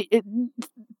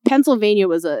 Pennsylvania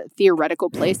was a theoretical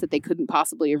place that they couldn't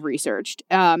possibly have researched.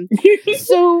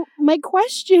 So my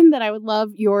question that I would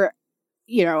love my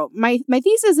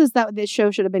thesis is that this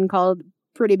show should have been called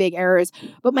Pretty Big Errors.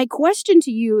 But my question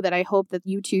to you that I hope that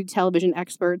you two television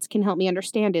experts can help me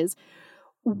understand is,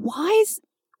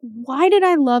 why did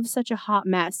I love such a hot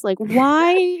mess? Like,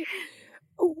 why,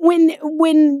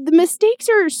 when the mistakes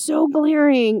are so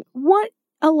glaring, what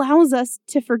allows us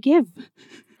to forgive?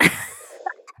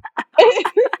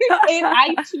 And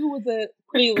I too was a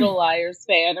Pretty Little Liars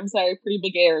fan. I'm sorry, Pretty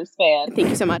Big Airs fan. Thank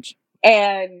you so much.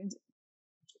 And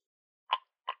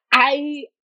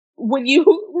when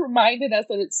you reminded us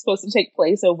that it's supposed to take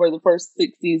place over the first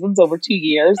 6 seasons, over 2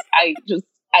 years, I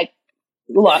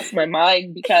lost my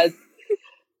mind because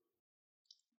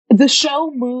the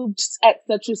show moved at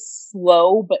such a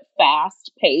slow but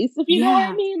fast pace, if you know what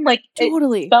I mean. Like,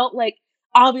 totally. It felt like,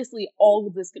 obviously, all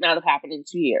of this could not have happened in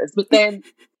 2 years. But then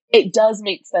it does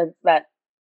make sense that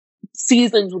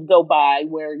seasons would go by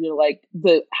where you're like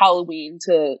the Halloween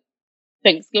to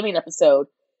Thanksgiving episode,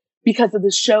 because of the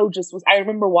show just was, I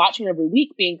remember watching every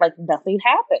week being like, nothing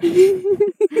happened.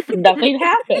 Nothing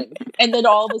happened. And then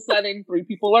all of a sudden, 3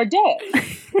 people are dead.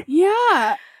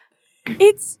 Yeah.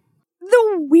 It's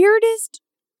the weirdest.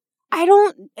 I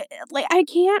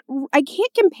can't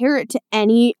compare it to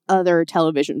any other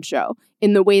television show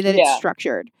in the way that it's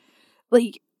structured.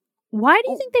 Like, why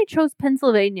do you think they chose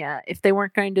Pennsylvania if they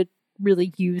weren't going to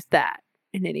really use that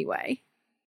in any way?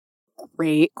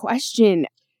 Great question.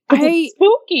 It's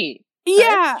spooky. Yeah,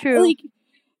 that's true.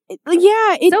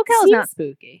 SoCal's not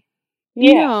spooky.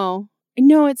 Yeah.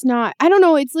 No, it's not. I don't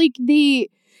know. It's like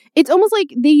it's almost like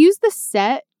they use the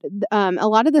set. A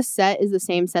lot of the set is the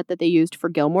same set that they used for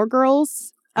Gilmore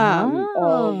Girls.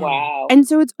 Oh wow! And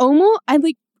so it's almost,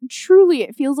 truly,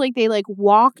 it feels like they like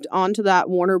walked onto that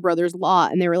Warner Brothers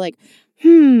lot and they were like,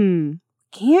 can't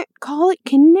call it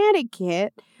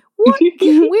Connecticut.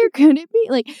 Where could it be?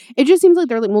 Like, it just seems like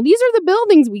they're like, well, these are the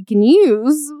buildings we can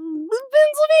use.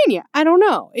 Pennsylvania. I don't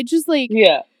know. It's just like,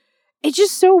 it's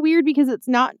just so weird because it's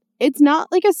not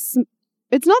like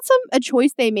a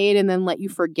choice they made and then let you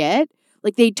forget.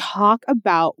 Like, they talk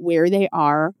about where they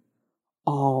are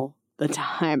all the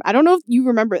time. I don't know if you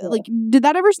remember, like, did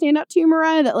that ever stand out to you,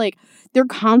 Mariah, that like they're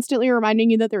constantly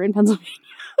reminding you that they're in Pennsylvania?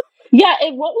 Yeah,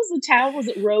 and what was the town? Was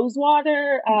it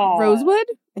Rosewater? Rosewood?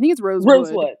 I think it's Rosewood.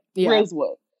 Rosewood. Yeah.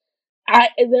 Rosewood. And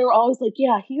they were always like,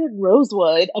 yeah, here in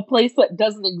Rosewood, a place that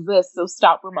doesn't exist, so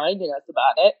stop reminding us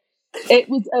about it. It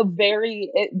was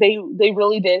they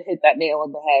really did hit that nail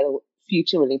on the head a few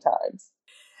too many times.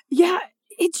 Yeah,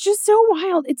 it's just so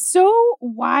wild. It's so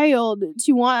wild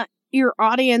to want your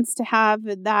audience to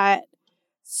have that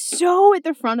so at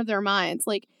the front of their minds.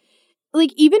 Like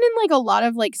even in like a lot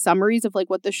of like summaries of like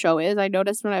what the show is, I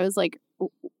noticed when I was like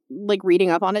reading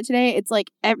up on it today, it's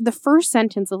like the first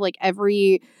sentence of like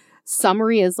every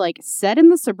summary is like set in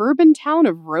the suburban town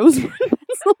of Rosewood,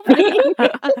 Pennsylvania.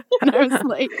 And I was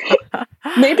like,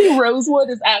 maybe Rosewood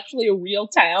is actually a real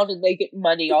town and they get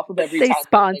money off of every they town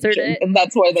sponsored it, and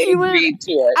that's why they agreed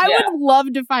to it. I would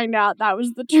love to find out that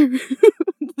was the truth.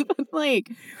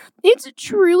 Like, it's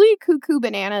truly cuckoo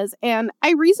bananas. And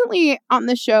I recently on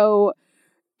the show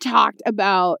talked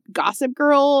about Gossip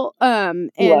Girl.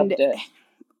 And loved it.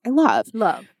 I love.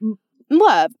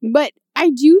 But I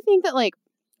do think that like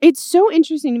it's so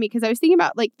interesting to me because I was thinking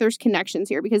about like there's connections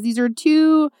here because these are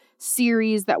 2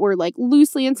 series that were like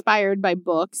loosely inspired by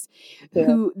books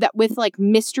with like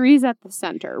mysteries at the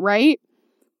center, right?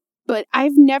 But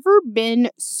I've never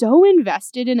been so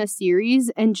invested in a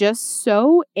series and just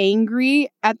so angry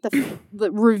at the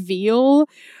reveal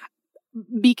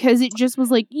because it just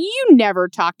was like, you never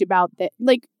talked about that.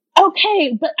 Like,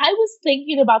 okay, but I was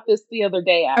thinking about this the other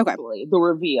day, actually, the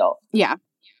reveal. Yeah.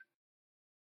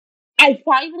 I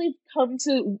finally come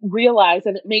to realize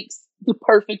that it makes the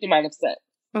perfect amount of sense.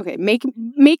 Okay, make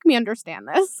me understand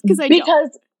this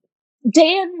because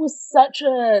Dan was such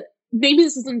a, maybe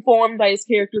this is informed by his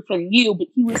character from you, but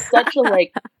he was such a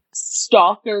like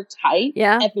stalker type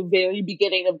at the very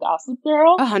beginning of Gossip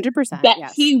Girl. 100%.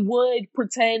 That he would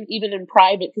pretend even in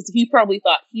private because he probably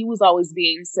thought he was always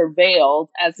being surveilled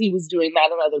as he was doing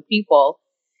that on other people.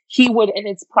 He would, in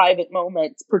his private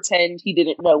moments, pretend he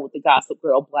didn't know what the Gossip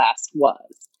Girl blast was.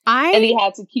 And he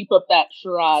had to keep up that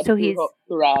charade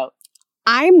throughout.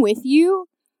 I'm with you,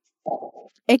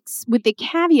 with the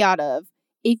caveat of,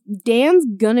 if Dan's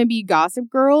gonna be Gossip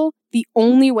Girl, the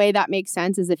only way that makes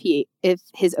sense is if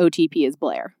his OTP is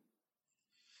Blair.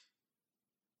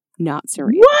 Not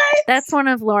Serena. What? That's one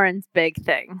of Lauren's big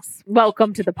things.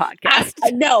 Welcome to the podcast.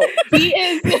 No, he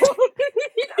is...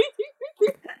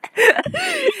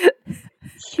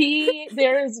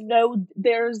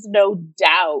 there's no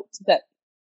doubt that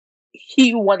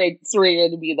he wanted Serena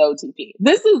to be the OTP.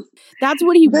 That's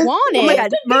what he wanted. Oh my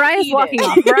God, Mariah's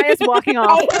walking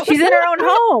off. She's in her own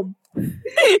home.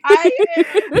 I am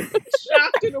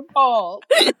shocked and appalled.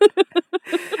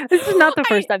 This is not the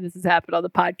first time this has happened on the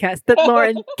podcast that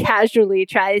Lauren casually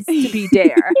tries to be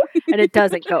Dare and it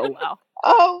doesn't go well.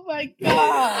 Oh my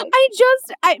God.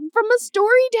 From a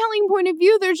storytelling point of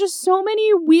view, there's just so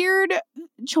many weird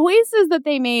choices that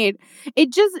they made.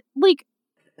 It just, like,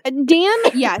 Dan,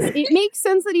 yes, it makes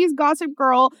sense that he's Gossip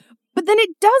Girl, but then it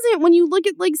doesn't when you look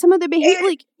at, like, some of the behavior.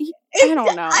 Like, I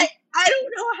don't know. I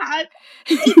don't know how.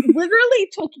 It literally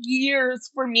took years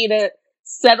for me to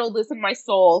settle this in my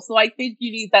soul, so I think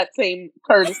you need that same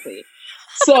courtesy.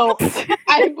 So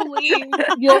I believe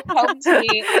you'll come to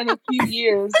me in a few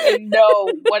years and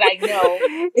know what I know.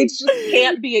 It just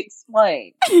can't be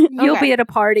explained. You'll be at a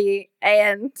party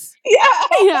and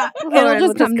Yeah. Lauren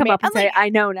will just come up and say, I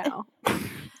know now.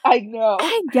 I know.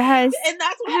 I guess. And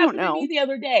that's what happened to me the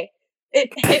other day. It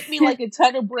hit me like a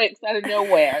ton of bricks out of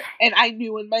nowhere. And I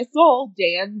knew in my soul,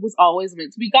 Dan was always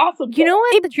meant to be Gossip Girl. You know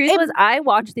what? The truth was, I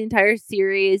watched the entire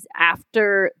series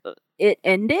after it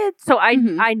ended. So I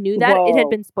knew that it had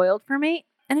been spoiled for me.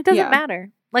 And it doesn't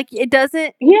matter. Like, it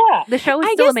doesn't. Yeah. The show is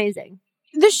still amazing.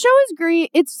 The show is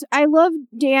great. I love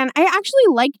Dan. I actually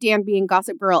like Dan being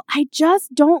Gossip Girl. I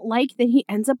just don't like that he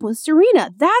ends up with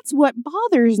Serena. That's what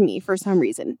bothers me for some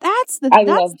reason.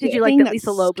 Did you like that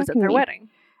Lisa Loeb was at their wedding?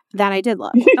 That I did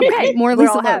love. Okay, more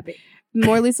Lisa Loeb. Happy.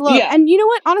 More Lisa Loeb. Yeah. And you know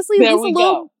what? Honestly, There Lisa we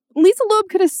Loeb. go. Lisa Loeb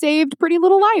could have saved Pretty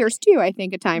Little Liars too. I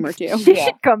think a time or two. She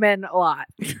should come in a lot.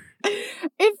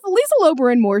 If Lisa Loeb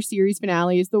were in more series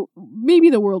finales, maybe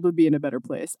the world would be in a better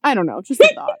place. I don't know. Just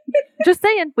a thought. Just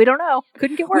saying. We don't know.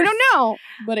 Couldn't get worse. We don't know,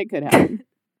 but it could happen.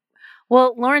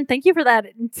 Well, Lauren, thank you for that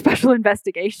special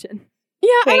investigation. Yeah,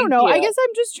 I Thank don't know. I you. guess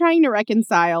I'm just trying to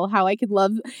reconcile how I can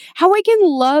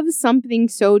love something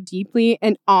so deeply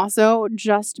and also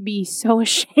just be so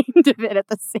ashamed of it at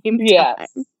the same time.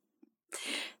 Yes.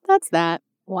 That's that.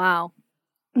 Wow.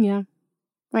 Yeah.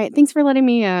 All right. Thanks for letting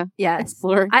me Yes.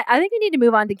 explore. I think we need to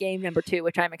move on to game number 2,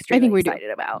 which I'm extremely we do.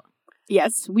 excited about.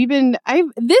 Yes,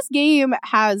 this game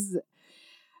has,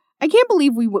 I can't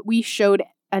believe we showed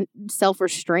a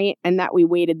self-restraint and that we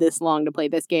waited this long to play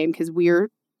this game because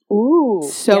we're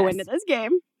so into this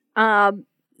game.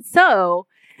 So,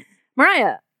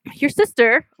 Mariah, your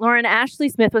sister, Lauren Ashley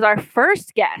Smith, was our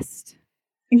first guest.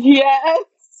 Yes.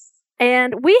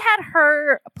 And we had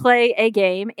her play a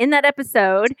game in that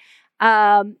episode.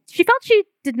 She felt she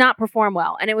did not perform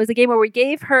well. And it was a game where we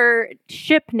gave her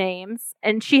ship names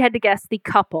and she had to guess the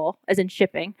couple, as in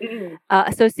shipping,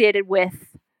 associated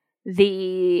with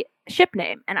the ship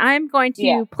name. And I'm going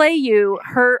to play you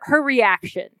her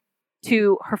reaction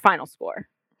to her final score.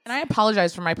 And I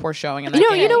apologize for my poor showing in that You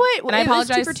game. know what? And I It was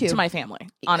apologize 2 for 2. to my family,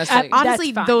 honestly.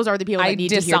 Honestly, fine. those are the people that I need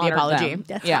to hear the dishonored apology. them.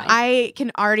 That's Yeah. fine. I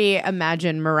can already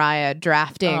imagine Mariah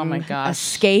drafting Oh my a gosh.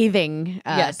 scathing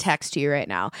Yes. text to you right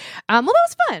now. Well, that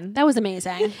was fun. That was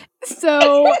amazing.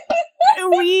 So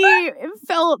we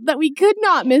felt that we could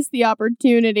not miss the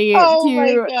opportunity Oh my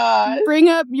to God. bring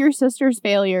up your sister's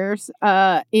failures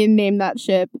in Name That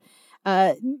Ship.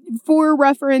 For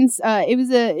reference,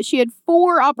 she had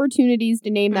 4 opportunities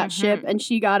to name that ship, and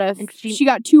she got she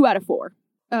got 2 out of 4.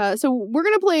 So we're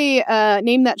gonna play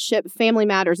Name That Ship Family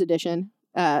Matters Edition,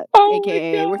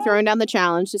 aka we're throwing down the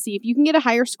challenge to see if you can get a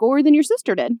higher score than your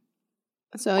sister did.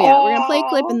 So yeah, we're gonna play a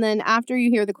clip, and then after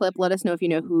you hear the clip, let us know if you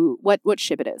know what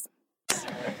ship it is.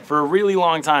 For a really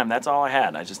long time, that's all I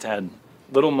had. I just had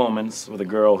little moments with a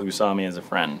girl who saw me as a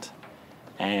friend.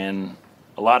 And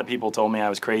a lot of people told me I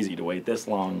was crazy to wait this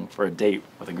long for a date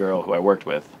with a girl who I worked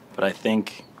with. But I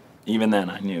think even then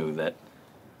I knew that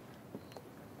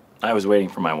I was waiting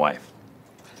for my wife.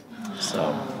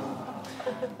 So.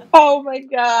 Oh my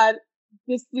God.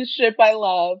 This is the ship I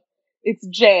love. It's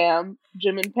Jim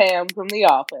and Pam from The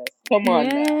Office. Come on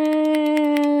now.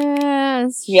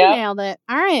 Yes, she nailed it.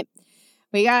 All right,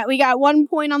 we got 1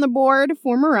 point on the board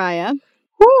for Mariah.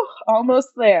 Whew, almost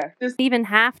there. Even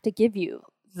have to give you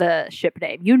the ship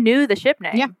name. You knew the ship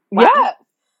name. Yeah. Wow.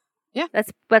 Yeah.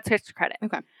 That's extra credit.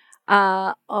 Okay.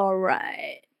 All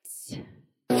right.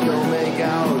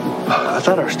 I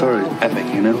thought our story was epic,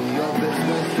 you know?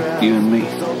 You and me.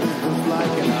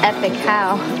 Epic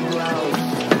how?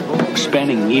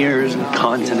 Spanning years and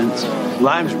continents,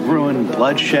 lives ruined,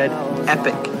 bloodshed.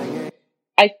 Epic.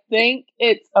 I think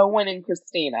it's Owen and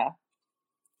Christina.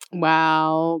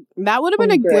 Wow, that would have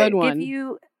been a good one.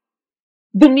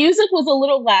 The music was a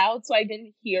little loud, so I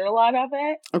didn't hear a lot of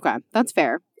it. Okay, that's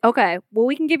fair. Okay, well,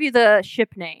 we can give you the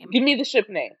ship name. Give me the ship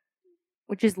name.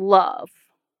 Which is Love.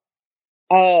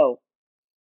 Oh.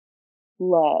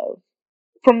 Love.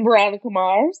 From Veronica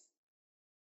Mars?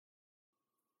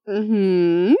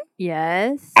 Mm-hmm.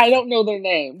 Yes. I don't know their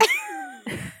name.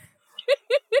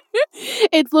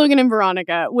 It's Logan and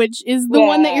Veronica, which is the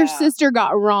one that your sister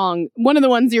got wrong. One of the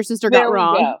ones your sister got There we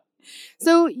wrong. go.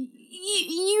 So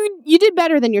you did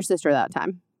better than your sister that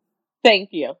time. Thank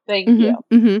you. Thank Mm-hmm, you.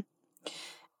 Mm-hmm.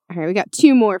 All right, we got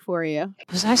 2 more for you.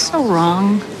 Was I so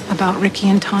wrong about Ricky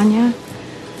and Tanya?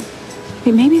 I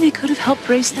mean, maybe they could have helped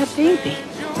raise that baby.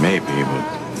 Maybe, but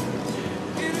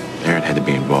Aaron had to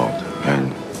be involved,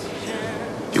 and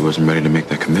he wasn't ready to make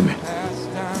that commitment.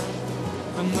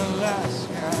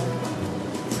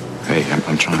 Hey,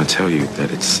 I'm trying to tell you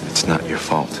that it's not your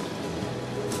fault.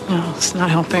 No, it's not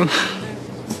helping.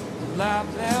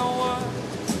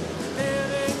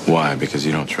 Why? Because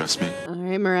you don't trust me? All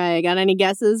right, Mariah, got any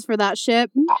guesses for that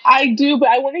ship? I do, but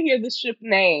I want to hear the ship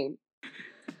name.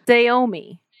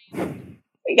 Naomi.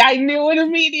 I knew it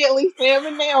immediately. Sam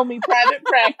and Naomi, Private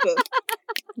Practice.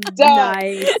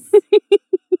 Nice.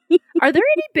 Are there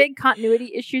any big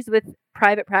continuity issues with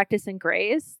Private Practice and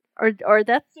Grey's? Or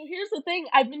that? So here's the thing.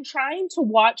 I've been trying to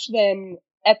watch them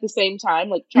at the same time,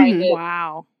 like trying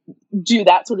to do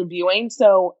that sort of viewing.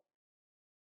 So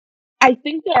I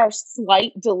think there are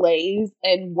slight delays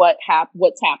in what's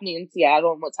happening in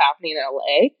Seattle and what's happening in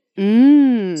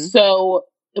LA. So,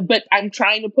 but I'm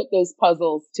trying to put those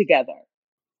puzzles together.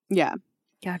 Yeah.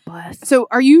 God bless. So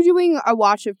are you doing a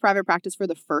watch of Private Practice for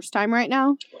the first time right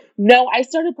now? No, I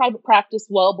started Private Practice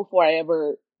well before I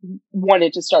ever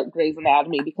wanted to start Grey's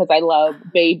Anatomy because I love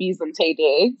babies and Taye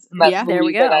Diggs. And that's the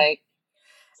reason I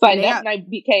signed up and I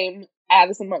became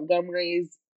Addison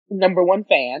Montgomery's #1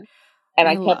 fan. And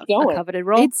I kept going. A coveted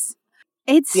role.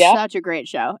 It's such a great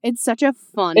show. It's such a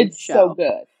fun show. It's so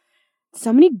good.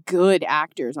 So many good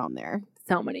actors on there.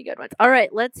 So many good ones. All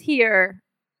right, let's hear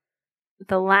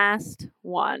the last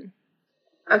one.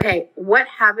 Okay, what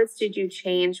habits did you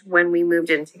change when we moved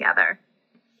in together?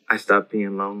 I stopped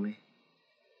being lonely.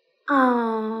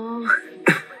 Oh,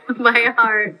 my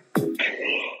heart.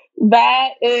 That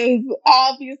is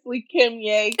obviously Kim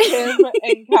and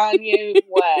Kanye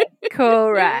West.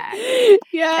 Correct.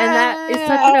 Yeah. And that is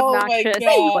such an obnoxious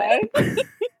clip.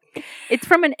 It's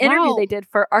from an interview they did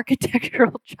for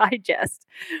Architectural Digest,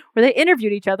 where they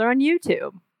interviewed each other on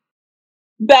YouTube.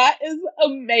 That is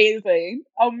amazing.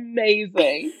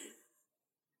 Amazing.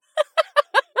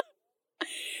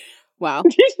 Wow.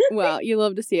 Well, you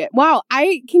love to see it. Wow.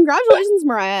 Congratulations,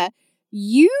 Mariah.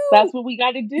 That's what we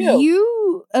got to do.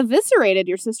 You eviscerated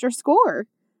your sister's score.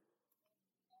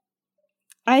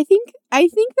 I think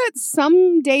that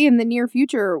someday in the near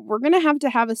future, we're going to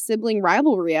have a sibling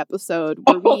rivalry episode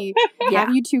where we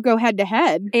have you two go head to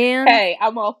head. And hey,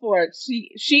 I'm all for it.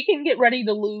 She can get ready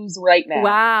to lose right now.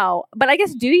 Wow. But I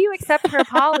guess, do you accept her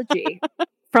apology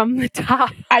from the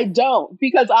top? I don't,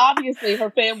 because obviously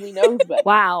her family knows better.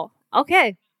 Wow.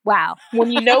 Okay. Wow.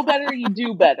 When you know better, you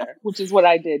do better, which is what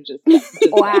I did just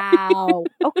wow.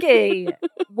 Okay.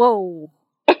 Whoa.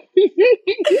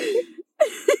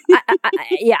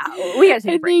 Yeah, we gotta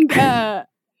take a break. I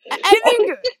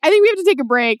think we have to take a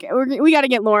break. We got to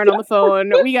get Lauren on the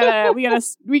phone. We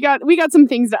got some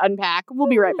things to unpack. We'll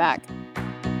be right back.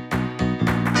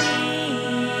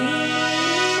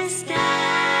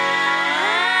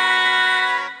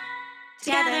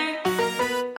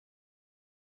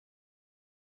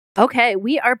 Okay,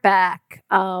 we are back.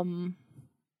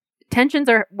 Tensions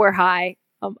were high.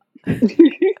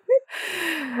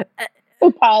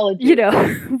 Apologies. You know,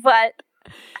 but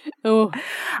I am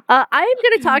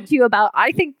going to talk to you about,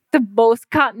 I think, the most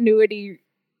continuity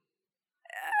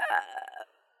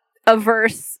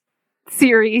averse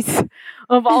series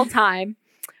of all time.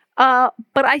 But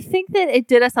I think that it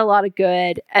did us a lot of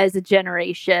good as a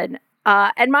generation.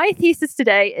 And my thesis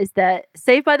today is that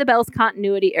Saved by the Bell's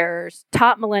continuity errors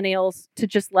taught millennials to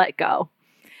just let go.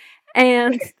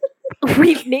 And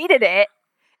we've needed it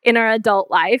in our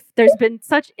adult life. There's been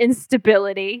such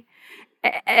instability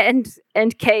and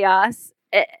chaos.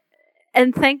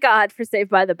 And thank God for Saved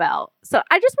by the Bell. So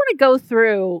I just want to go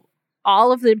through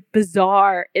all of the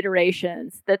bizarre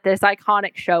iterations that this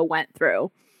iconic show went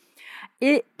through.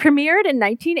 It premiered in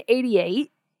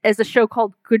 1988 as a show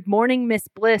called Good Morning, Miss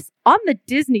Bliss on the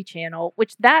Disney Channel,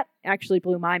 which that actually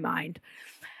blew my mind.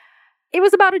 It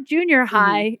was about a junior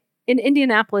high in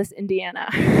Indianapolis, Indiana.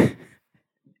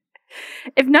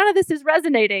 If none of this is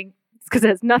resonating, it's because it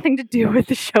has nothing to do with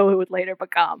the show it would later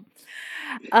become.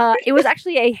 It was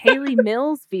actually a Haley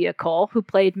Mills vehicle who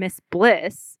played Miss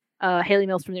Bliss, Haley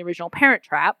Mills from the original Parent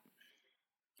Trap,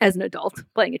 as an adult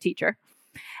playing a teacher.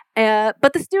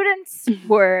 But the students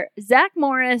were Zach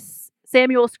Morris,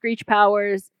 Samuel Screech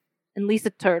Powers, and Lisa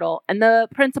Turtle, and the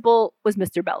principal was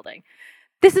Mr. Belding.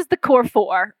 This is the core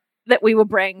four that we will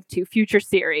bring to future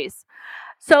series.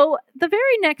 So the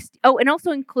very next, and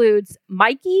also includes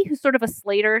Mikey, who's sort of a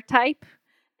Slater type,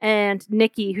 and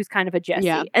Nikki, who's kind of a Jessie.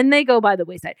 Yeah. And they go by the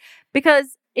wayside.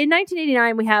 Because in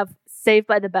 1989, we have Saved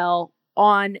by the Bell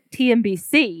on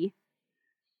TNBC,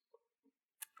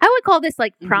 I would call this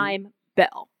like Prime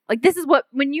Bell. Like this is what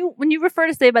when you refer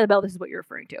to Saved by the Bell, this is what you're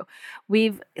referring to.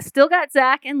 We've still got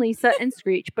Zach and Lisa and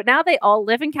Screech, but now they all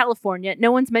live in California.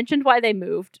 No one's mentioned why they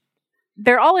moved.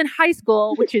 They're all in high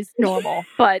school, which is normal,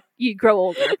 but you grow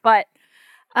older. But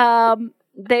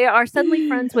they are suddenly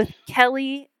friends with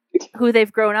Kelly, who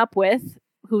they've grown up with,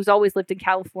 who's always lived in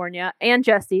California, and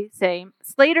Jesse, same.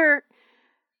 Slater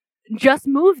just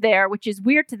moved there, which is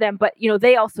weird to them, but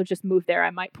they also just moved there,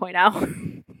 I might point out.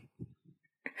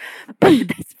 But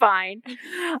that's fine.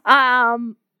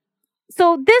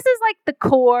 So this is like the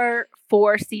core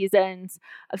 4 seasons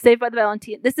of Saved by the Bell.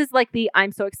 This is like the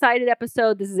I'm so excited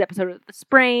episode. This is episode of the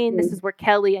sprain. This is where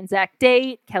Kelly and Zach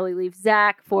date. Kelly leaves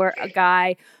Zach for a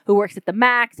guy who works at the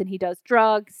Max and he does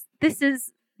drugs. This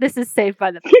is Saved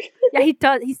by the Bell. Yeah, he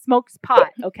does. He smokes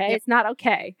pot. Okay, it's not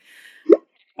okay.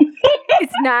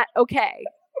 It's not okay.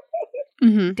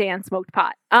 Dan smoked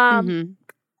pot.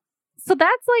 So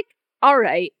that's like, all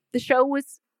right. The show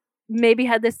was maybe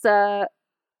had this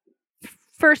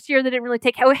first year that didn't really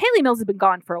take. Oh, Haley Mills has been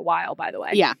gone for a while, by the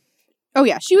way. Yeah. Oh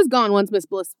yeah, she was gone once Miss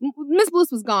Bliss. Miss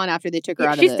Bliss was gone after they took her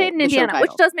out of the. She stayed in Indiana,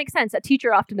 which does make sense. A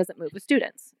teacher often doesn't move with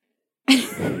students.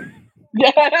 You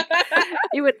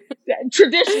would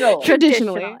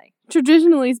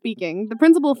Traditionally speaking, the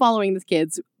principal following these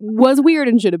kids was weird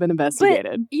and should have been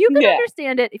investigated. But you can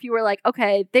understand it if you were like,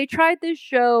 okay, they tried this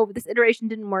show, this iteration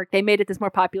didn't work, they made it this more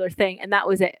popular thing, and that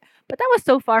was it. But that was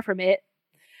so far from it.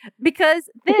 Because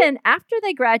then, after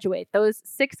they graduate, those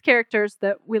 6 characters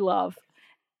that we love,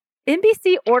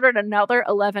 NBC ordered another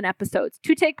 11 episodes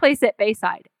to take place at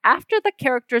Bayside after the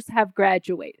characters have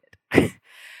graduated.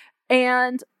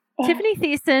 And Tiffany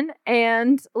Thiessen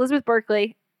and Elizabeth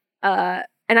Berkley, and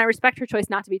I respect her choice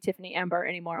not to be Tiffany Amber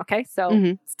anymore, okay? So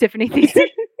it's Tiffany Thiessen.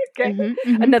 Okay.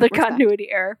 Another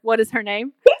continuity error. What is her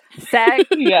name? SAG?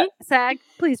 SAG,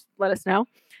 please let us know.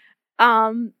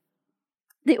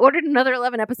 They ordered another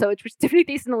 11 episodes, which Tiffany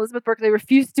Thiessen and Elizabeth Berkley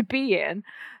refused to be in.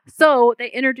 So they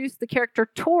introduced the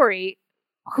character Tori,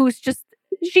 who's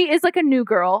she is like a new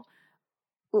girl.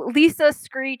 Lisa,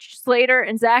 Screech, Slater,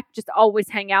 and Zach just always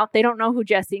hang out. They don't know who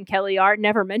Jesse and Kelly are,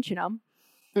 never mention them.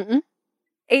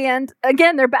 And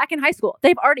again, they're back in high school.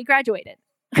 They've already graduated.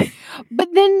 But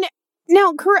then,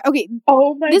 now, correct. Okay.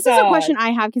 Oh my God. This is a question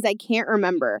I have because I can't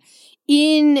remember.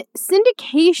 In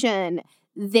syndication,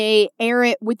 they air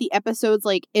it with the episodes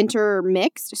like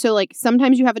intermixed. So like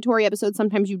sometimes you have a Tori episode,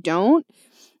 sometimes you don't.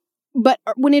 But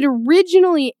when it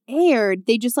originally aired,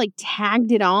 they just like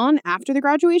tagged it on after the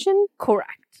graduation?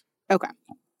 Correct. Okay.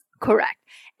 Correct.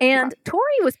 And Tori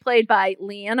was played by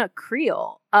Leanna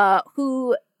Creel,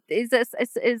 who is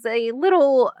a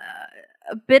little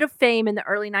a bit of fame in the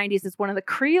early 90s as one of the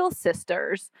Creel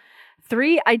sisters,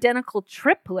 3 identical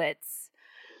triplets,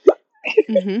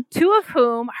 2 of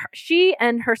whom she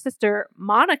and her sister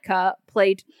Monica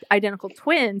played identical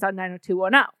twins on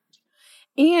 90210.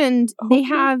 And they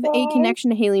have a connection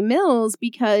to Haley Mills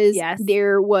because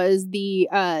there was the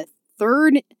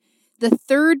third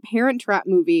Parent Trap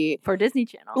movie for Disney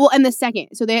Channel. Well, and the second.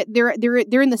 So they're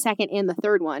in the second and the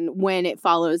third one when it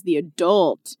follows the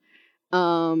adult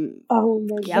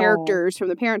characters from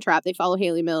the Parent Trap. They follow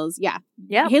Haley Mills. Yeah.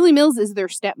 Haley Mills is their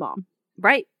stepmom.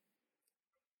 Right.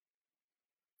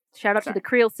 Shout out to the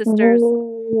Creel sisters.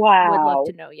 Wow. Would love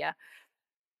to know you.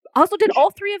 Also, did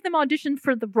all 3 of them audition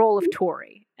for the role of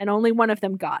Tori, and only one of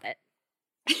them got it?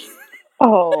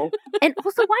 And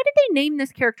also, why did they name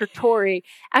this character Tori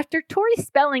after Tori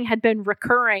Spelling had been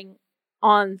recurring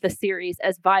on the series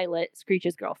as Violet,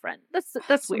 Screech's girlfriend? That's so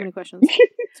weird. Many questions.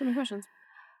 So many questions.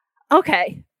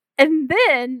 Okay. And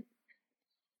then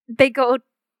they go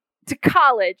to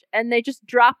college and they just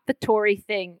drop the Tori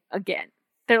thing again.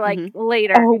 They're like,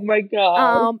 later. Oh my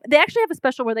God. They actually have a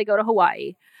special where they go to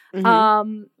Hawaii.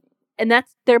 And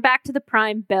they're back to the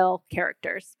Prime Bell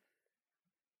characters.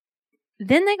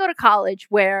 Then they go to college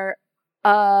where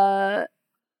there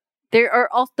are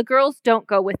also the girls don't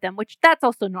go with them, which that's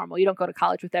also normal. You don't go to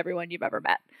college with everyone you've ever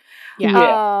met.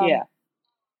 Yeah.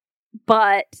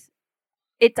 But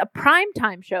it's a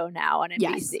primetime show now on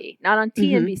NBC, not on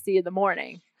TNBC in the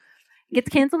morning. It gets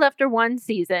canceled after 1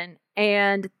 season,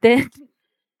 and then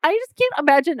I just can't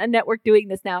imagine a network doing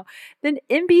this now. Then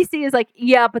NBC is like,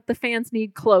 yeah, but the fans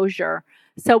need closure.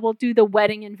 So we'll do the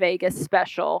Wedding in Vegas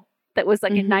special that was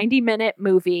like a 90-minute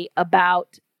movie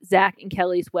about Zach and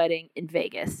Kelly's wedding in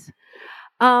Vegas.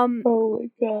 Oh my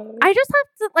God. I just have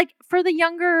to, like, for the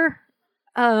younger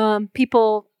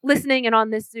people listening and on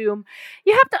this Zoom,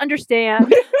 you have to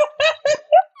understand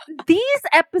these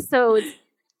episodes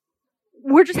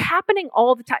were just happening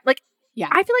all the time. Like, Yeah.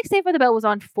 I feel like Saved by the Bell was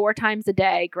on 4 times a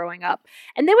day growing up.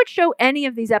 And they would show any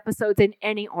of these episodes in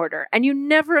any order. And you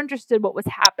never understood what was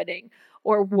happening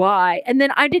or why. And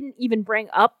then I didn't even bring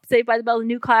up Saved by the Bell in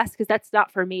new class because that's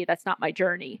not for me. That's not my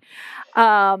journey.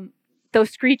 Though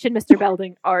Screech and Mr.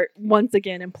 Belding are once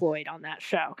again employed on that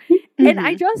show. Mm-hmm. And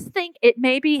I just think it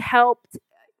maybe helped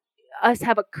us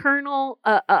have a kernel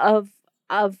of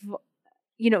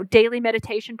daily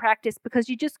meditation practice, because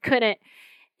you just couldn't.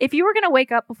 If you were going to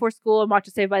wake up before school and watch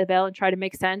a Saved by the Bell and try to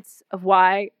make sense of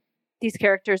why these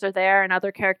characters are there and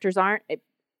other characters aren't,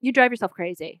 you drive yourself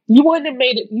crazy. You wouldn't have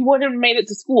made it. You wouldn't have made it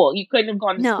to school. You couldn't have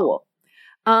gone to school.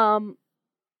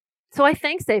 So I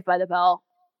thank Saved by the Bell.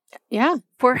 Yeah.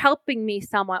 For helping me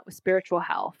somewhat with spiritual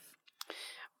health.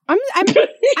 I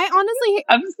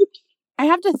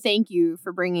have to thank you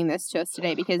for bringing this to us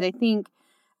today, because I think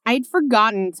I'd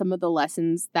forgotten some of the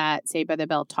lessons that Saved by the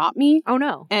Bell taught me. Oh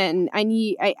no. And I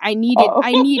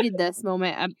needed this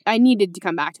moment. I needed to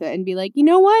come back to it and be like, you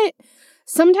know what?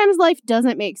 Sometimes life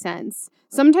doesn't make sense.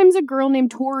 Sometimes a girl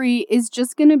named Tori is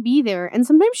just going to be there, and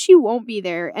sometimes she won't be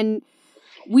there. And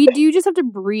we do just have to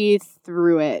breathe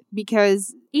through it,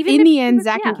 because Even in if the she end, was-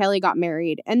 Zach and yeah. Kelly got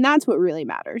married, and that's what really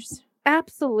matters.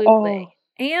 Absolutely.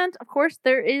 And of course,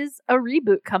 there is a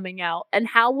reboot coming out. And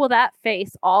how will that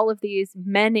face all of these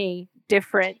many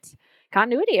different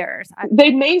continuity errors?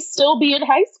 They may still be in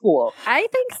high school. I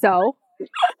think so.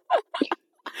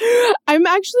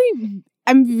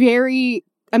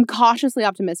 I'm cautiously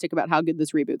optimistic about how good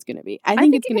this reboot's going to be. I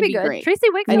think it's going to be good. great. Tracy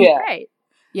Wick's great.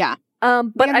 Yeah.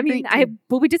 But got a I mean, great I team.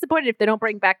 will be disappointed if they don't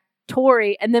bring back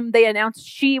Tori and then they announced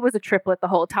she was a triplet the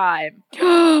whole time.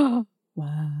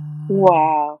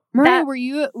 Wow. Mariah,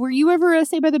 were you ever a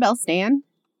Saved by the Bell stan?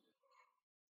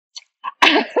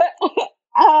 I'm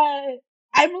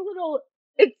a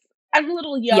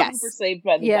little young Yes. for Saved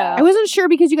by the Yeah. Bell. I wasn't sure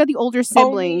because you got the older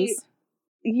siblings.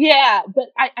 Yeah, but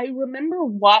I remember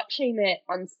watching it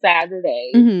on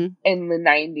Saturday Mhm. in the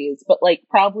 90s, but like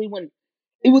probably when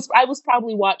I was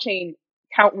probably watching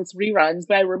countless reruns,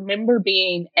 but I remember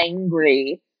being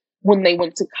angry when they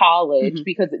went to college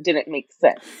because it didn't make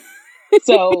sense.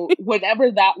 So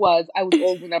whenever that was, I was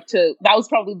old enough that was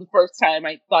probably the first time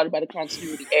I thought about a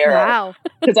continuity error. Wow.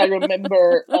 Because I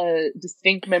remember a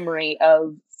distinct memory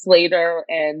of Slater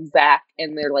and Zach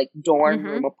in their like dorm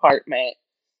room apartment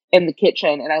in the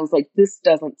kitchen. And I was like, this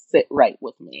doesn't sit right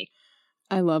with me.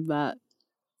 I love that.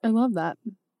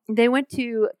 They went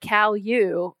to Cal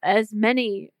U, as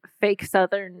many fake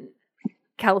Southern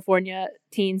California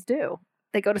teens do.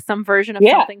 They go to some version of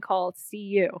something called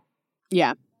CU.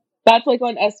 Yeah. That's like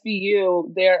on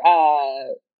SVU. They're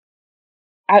I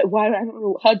don't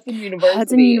know. Hudson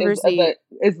University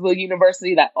is the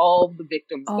university that all the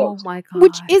victims go to. My God.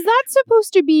 Which is that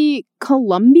supposed to be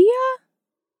Columbia?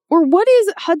 Or what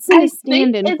is Hudson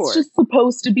stand in for? It's just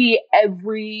supposed to be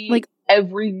every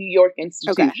New York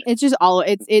institution. Okay. It's just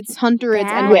it's Hunter, it's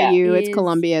That NYU, it's is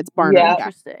Columbia, it's Barnum. Yeah.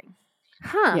 Interesting.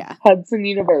 Huh. Yeah. Hudson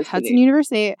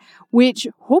University. Which,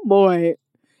 oh boy,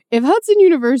 if Hudson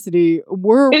University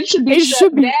were... It should be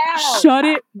shut down. Shut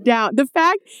it down. The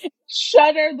fact...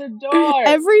 Shutter the door.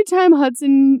 Every time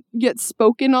Hudson gets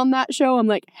spoken on that show, I'm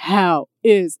like, how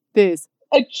is this?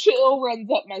 A chill runs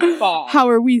up my spine. How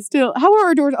are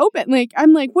our doors open? Like,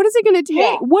 I'm like, what is it going to take?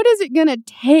 Yeah. What is it going to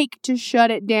take to shut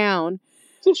it down?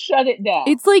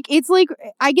 It's like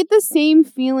I get the same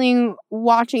feeling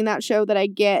watching that show that I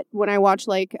get when I watch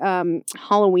like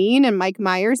Halloween and Mike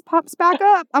Myers pops back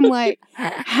up. I'm like,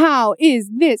 how is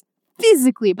this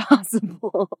physically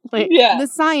possible? Like the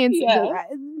science,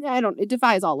 it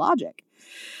defies all logic.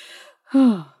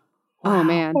 Oh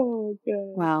man. Oh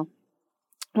god.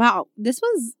 Wow.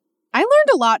 I learned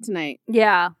a lot tonight.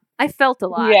 Yeah. I felt a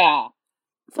lot. Yeah.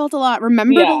 Felt a lot,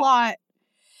 remembered a lot.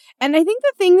 And I think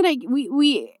the thing that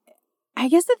I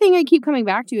guess the thing I keep coming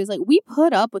back to is like we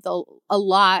put up with a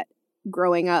lot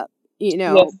growing up,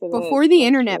 before the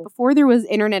internet, before there was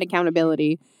internet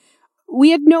accountability.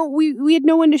 We had no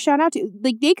one to shout out to.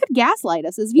 Like they could gaslight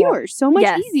us as viewers so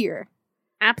much easier.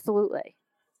 Absolutely.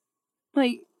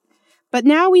 Like, but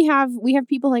now we have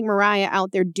people like Mariah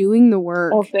out there doing the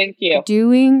work. Oh, thank you.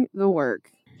 Doing the work.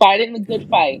 Fighting the good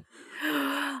fight.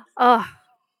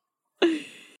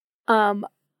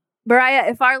 Mariah,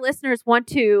 if our listeners want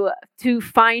to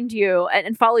find you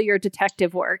and follow your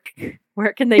detective work,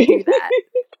 where can they do that?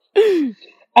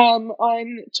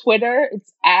 On Twitter,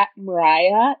 it's at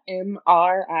Mariah,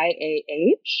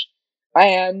 MRIAH.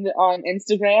 And on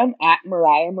Instagram, at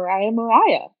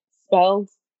Mariah, spelled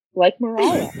like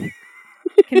Mariah.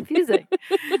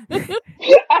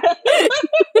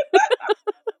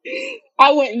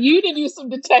 I want you to do some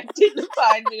detecting to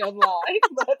find me online.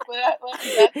 That's that.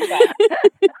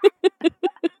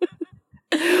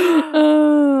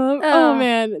 Oh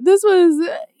man, this was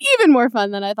even more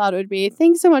fun than I thought it would be.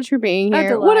 Thanks so much for being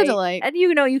here. What a delight. And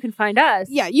you know you can find us.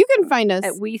 Yeah, you can find us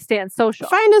at We Stand Social.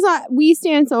 Find us at We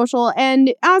Stand Social.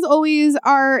 And as always,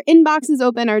 our inbox is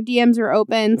open, our DMs are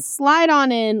open. Slide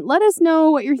on in. Let us know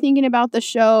what you're thinking about the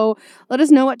show. Let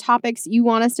us know what topics you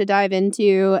want us to dive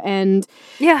into. And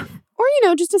yeah.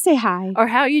 Or, just to say hi. Or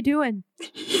how you doing?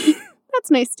 That's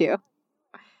nice too.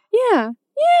 Yeah.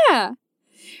 Yeah.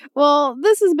 Well,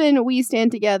 this has been We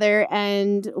Stand Together,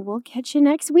 and we'll catch you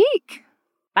next week.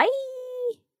 Bye.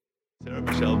 Sarah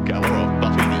Michelle Gellar,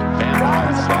 Buffy the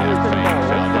Vampire Slayer.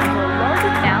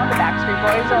 Now the Backstreet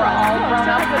Boys are all grown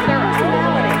up with their